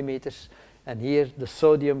 centimeters. And here the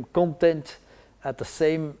sodium content at the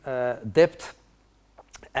same depth.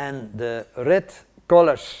 And the red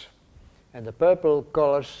colors and the purple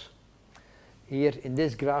colors here in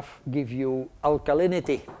this graph give you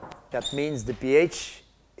alkalinity. That means the pH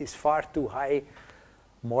is far too high,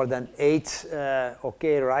 more than 8.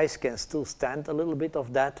 Okay, rice can still stand a little bit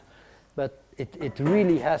of that, but it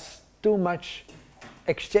really has too much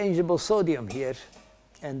exchangeable sodium here.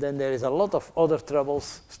 And then there is a lot of other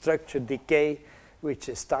troubles, structure decay, which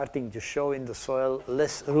is starting to show in the soil,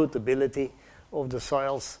 less rootability of the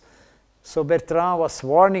soils. So Bertrand was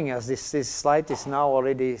warning us. This slide is now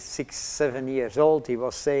already 6-7 years old. He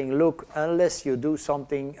was saying, look, unless you do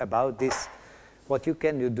something about this, what you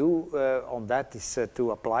can do on that is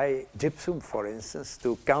to apply gypsum, for instance,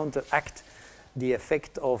 to counteract the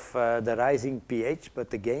effect of the rising pH.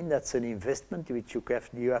 But again, that's an investment which you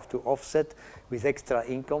have to offset with extra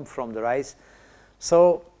income from the rice.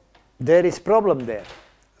 So there is problem there.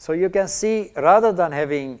 So you can see, rather than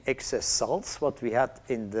having excess salts, what we had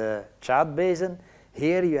in the Chad Basin,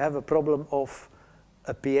 here you have a problem of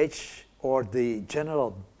a pH or the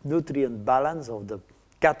general nutrient balance of the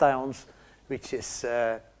cations, which is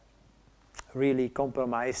really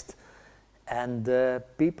compromised. And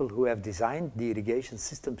people who have designed the irrigation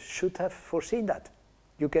system should have foreseen that.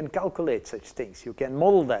 You can calculate such things. You can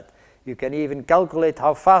model that. You can even calculate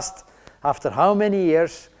how fast, after how many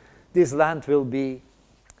years, this land will be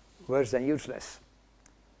worse than useless.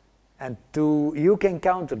 And you can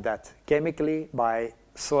counter that chemically by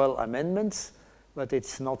soil amendments, but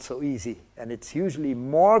it's not so easy. And it's usually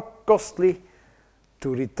more costly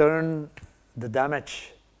to return the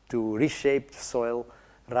damage, to reshape the soil,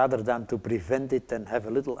 rather than to prevent it and have a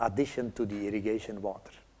little addition to the irrigation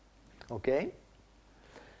water. Okay?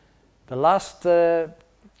 The last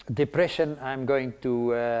depression I'm going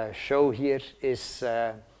to show here is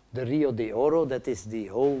the Rio de Oro. That is the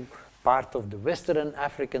whole part of the Western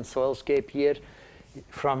African soilscape here,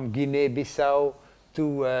 from Guinea-Bissau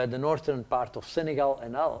to the northern part of Senegal,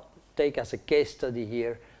 and I'll take as a case study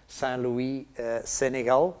here Saint Louis,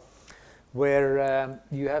 Senegal, where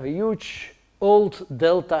you have a huge old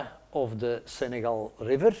delta of the Senegal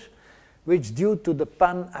River, which due to the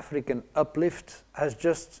Pan-African uplift has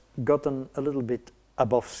just gotten a little bit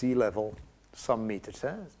above sea level, some meters,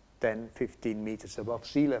 10, 15 meters above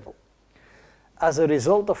sea level. As a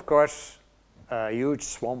result, of course, a huge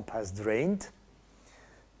swamp has drained,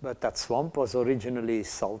 but that swamp was originally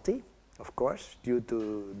salty, of course, due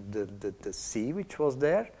to the sea which was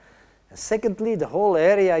there. And secondly, the whole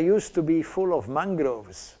area used to be full of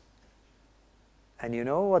mangroves. And you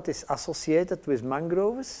know what is associated with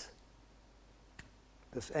mangroves?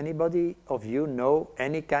 Does anybody of you know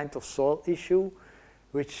any kind of soil issue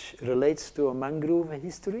which relates to a mangrove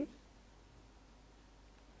history?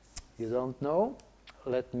 You don't know?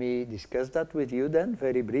 Let me discuss that with you then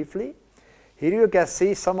very briefly. Here you can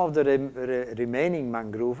see some of the remaining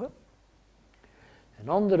mangrove. And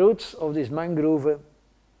on the roots of this mangrove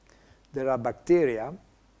there are bacteria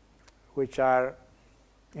which are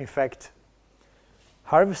in fact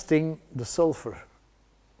harvesting the sulfur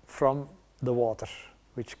from the water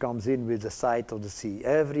which comes in with the side of the sea.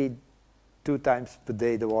 Every 2 times per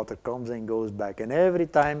day the water comes and goes back, and every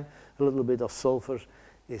time a little bit of sulfur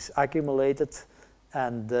is accumulated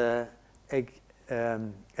and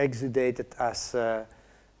exudated as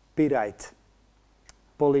pyrite,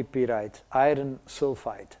 polypyrite, iron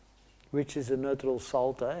sulfide, which is a neutral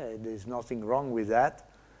salt. There's nothing wrong with that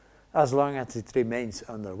as long as it remains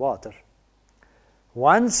underwater.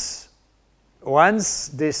 Once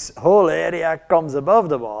this whole area comes above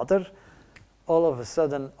the water, all of a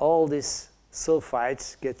sudden all these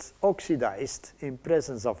sulfides get oxidized in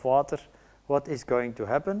presence of water. What is going to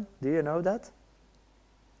happen? Do you know that?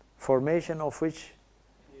 Formation of which?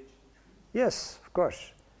 Yes, of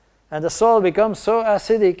course. And the soil becomes so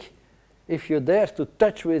acidic, if you dare to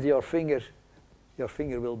touch with your finger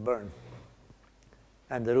will burn.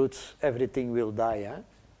 And the roots, everything will die.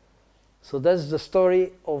 So that's the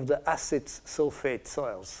story of the acid sulfate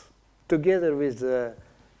soils, together with the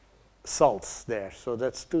salts there. So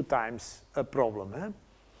that's 2 times a problem.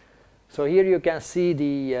 So here you can see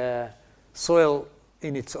the soil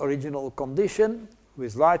in its original condition,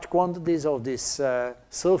 with large quantities of these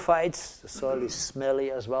sulfides. The soil is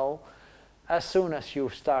smelly as well. As soon as you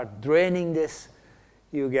start draining this,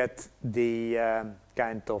 you get the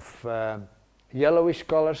kind of yellowish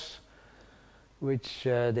colors, which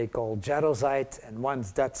they call jarosite. And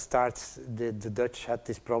once that starts, the Dutch had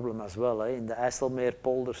this problem as well, in the IJsselmeer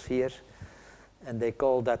polders here. And they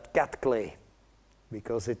call that cat clay,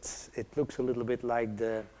 because it looks a little bit like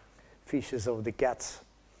the fishes of the cats.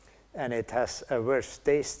 And it has a worse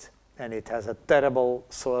taste, and it has a terrible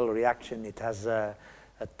soil reaction. It has a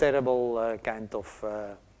terrible kind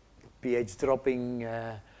of pH dropping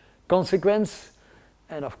consequence.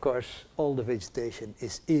 And of course, all the vegetation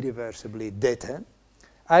is irreversibly dead.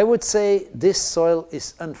 I would say this soil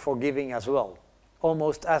is unforgiving as well,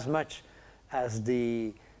 almost as much as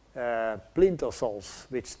the plintosols,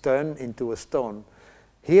 which turn into a stone.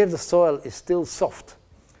 Here the soil is still soft.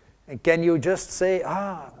 And can you just say,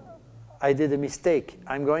 I did a mistake,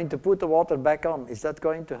 I'm going to put the water back on. Is that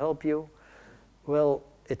going to help you? Well,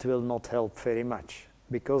 it will not help very much,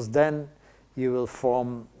 because then you will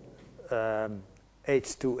form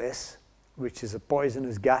H2S, which is a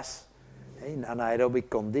poisonous gas in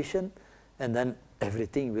anaerobic condition, and then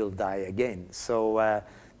everything will die again. So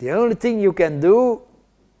the only thing you can do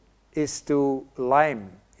is to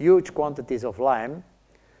lime, huge quantities of lime.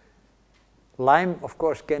 Lime, of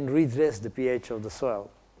course, can redress the pH of the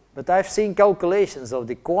soil. But I've seen calculations of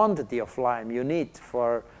the quantity of lime you need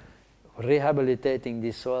for rehabilitating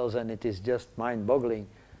these soils, and it is just mind-boggling.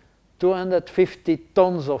 250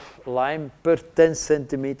 tons of lime per 10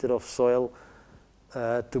 centimeter of soil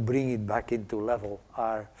to bring it back into level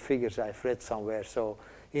are figures I've read somewhere. So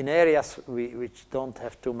in areas which don't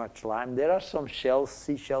have too much lime, there are some shells,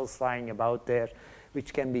 seashells lying about there,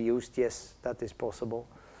 which can be used. Yes, that is possible.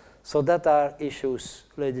 So that are issues,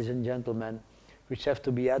 ladies and gentlemen, which have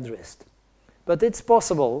to be addressed. But it's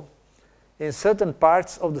possible. In certain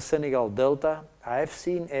parts of the Senegal Delta, I have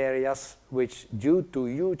seen areas which, due to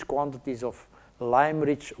huge quantities of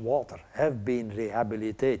lime-rich water, have been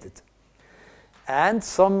rehabilitated. And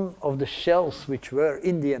some of the shells which were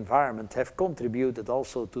in the environment have contributed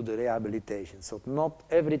also to the rehabilitation. So not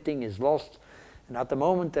everything is lost. And at the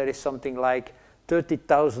moment, there is something like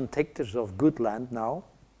 30,000 hectares of good land now,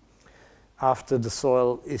 after the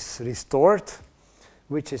soil is restored,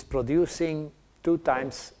 which is producing 2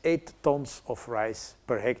 times 8 tons of rice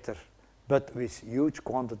per hectare, but with huge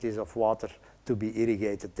quantities of water to be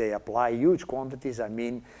irrigated. They apply huge quantities. I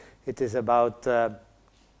mean, it is about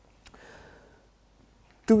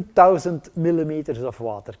 2,000 millimeters of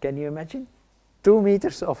water. Can you imagine? 2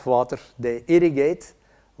 meters of water they irrigate.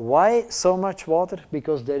 Why so much water?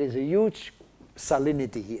 Because there is a huge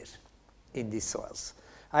salinity here in these soils.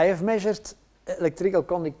 I have measured electrical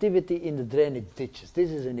conductivity in the drainage ditches. This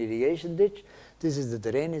is an irrigation ditch. This is the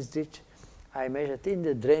drainage ditch. I measured in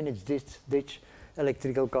the drainage ditch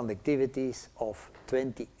electrical conductivities of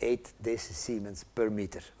 28 decisiemens per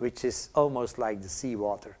meter, which is almost like the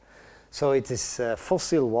seawater. So it is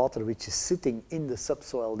fossil water which is sitting in the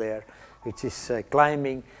subsoil there, which is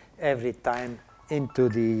climbing every time into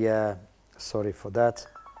the, sorry for that.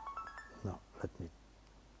 No, let me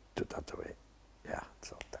do that away. Yeah,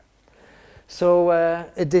 it's all there. So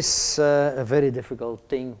it is a very difficult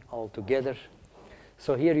thing altogether.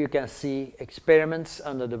 So here you can see experiments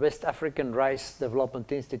under the West African Rice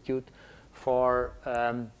Development Institute for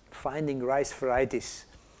finding rice varieties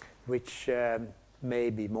which may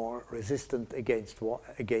be more resistant against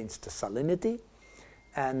the salinity,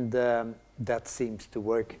 and that seems to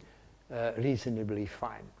work reasonably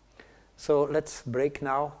fine. So let's break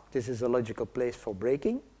now. This is a logical place for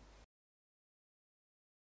breaking.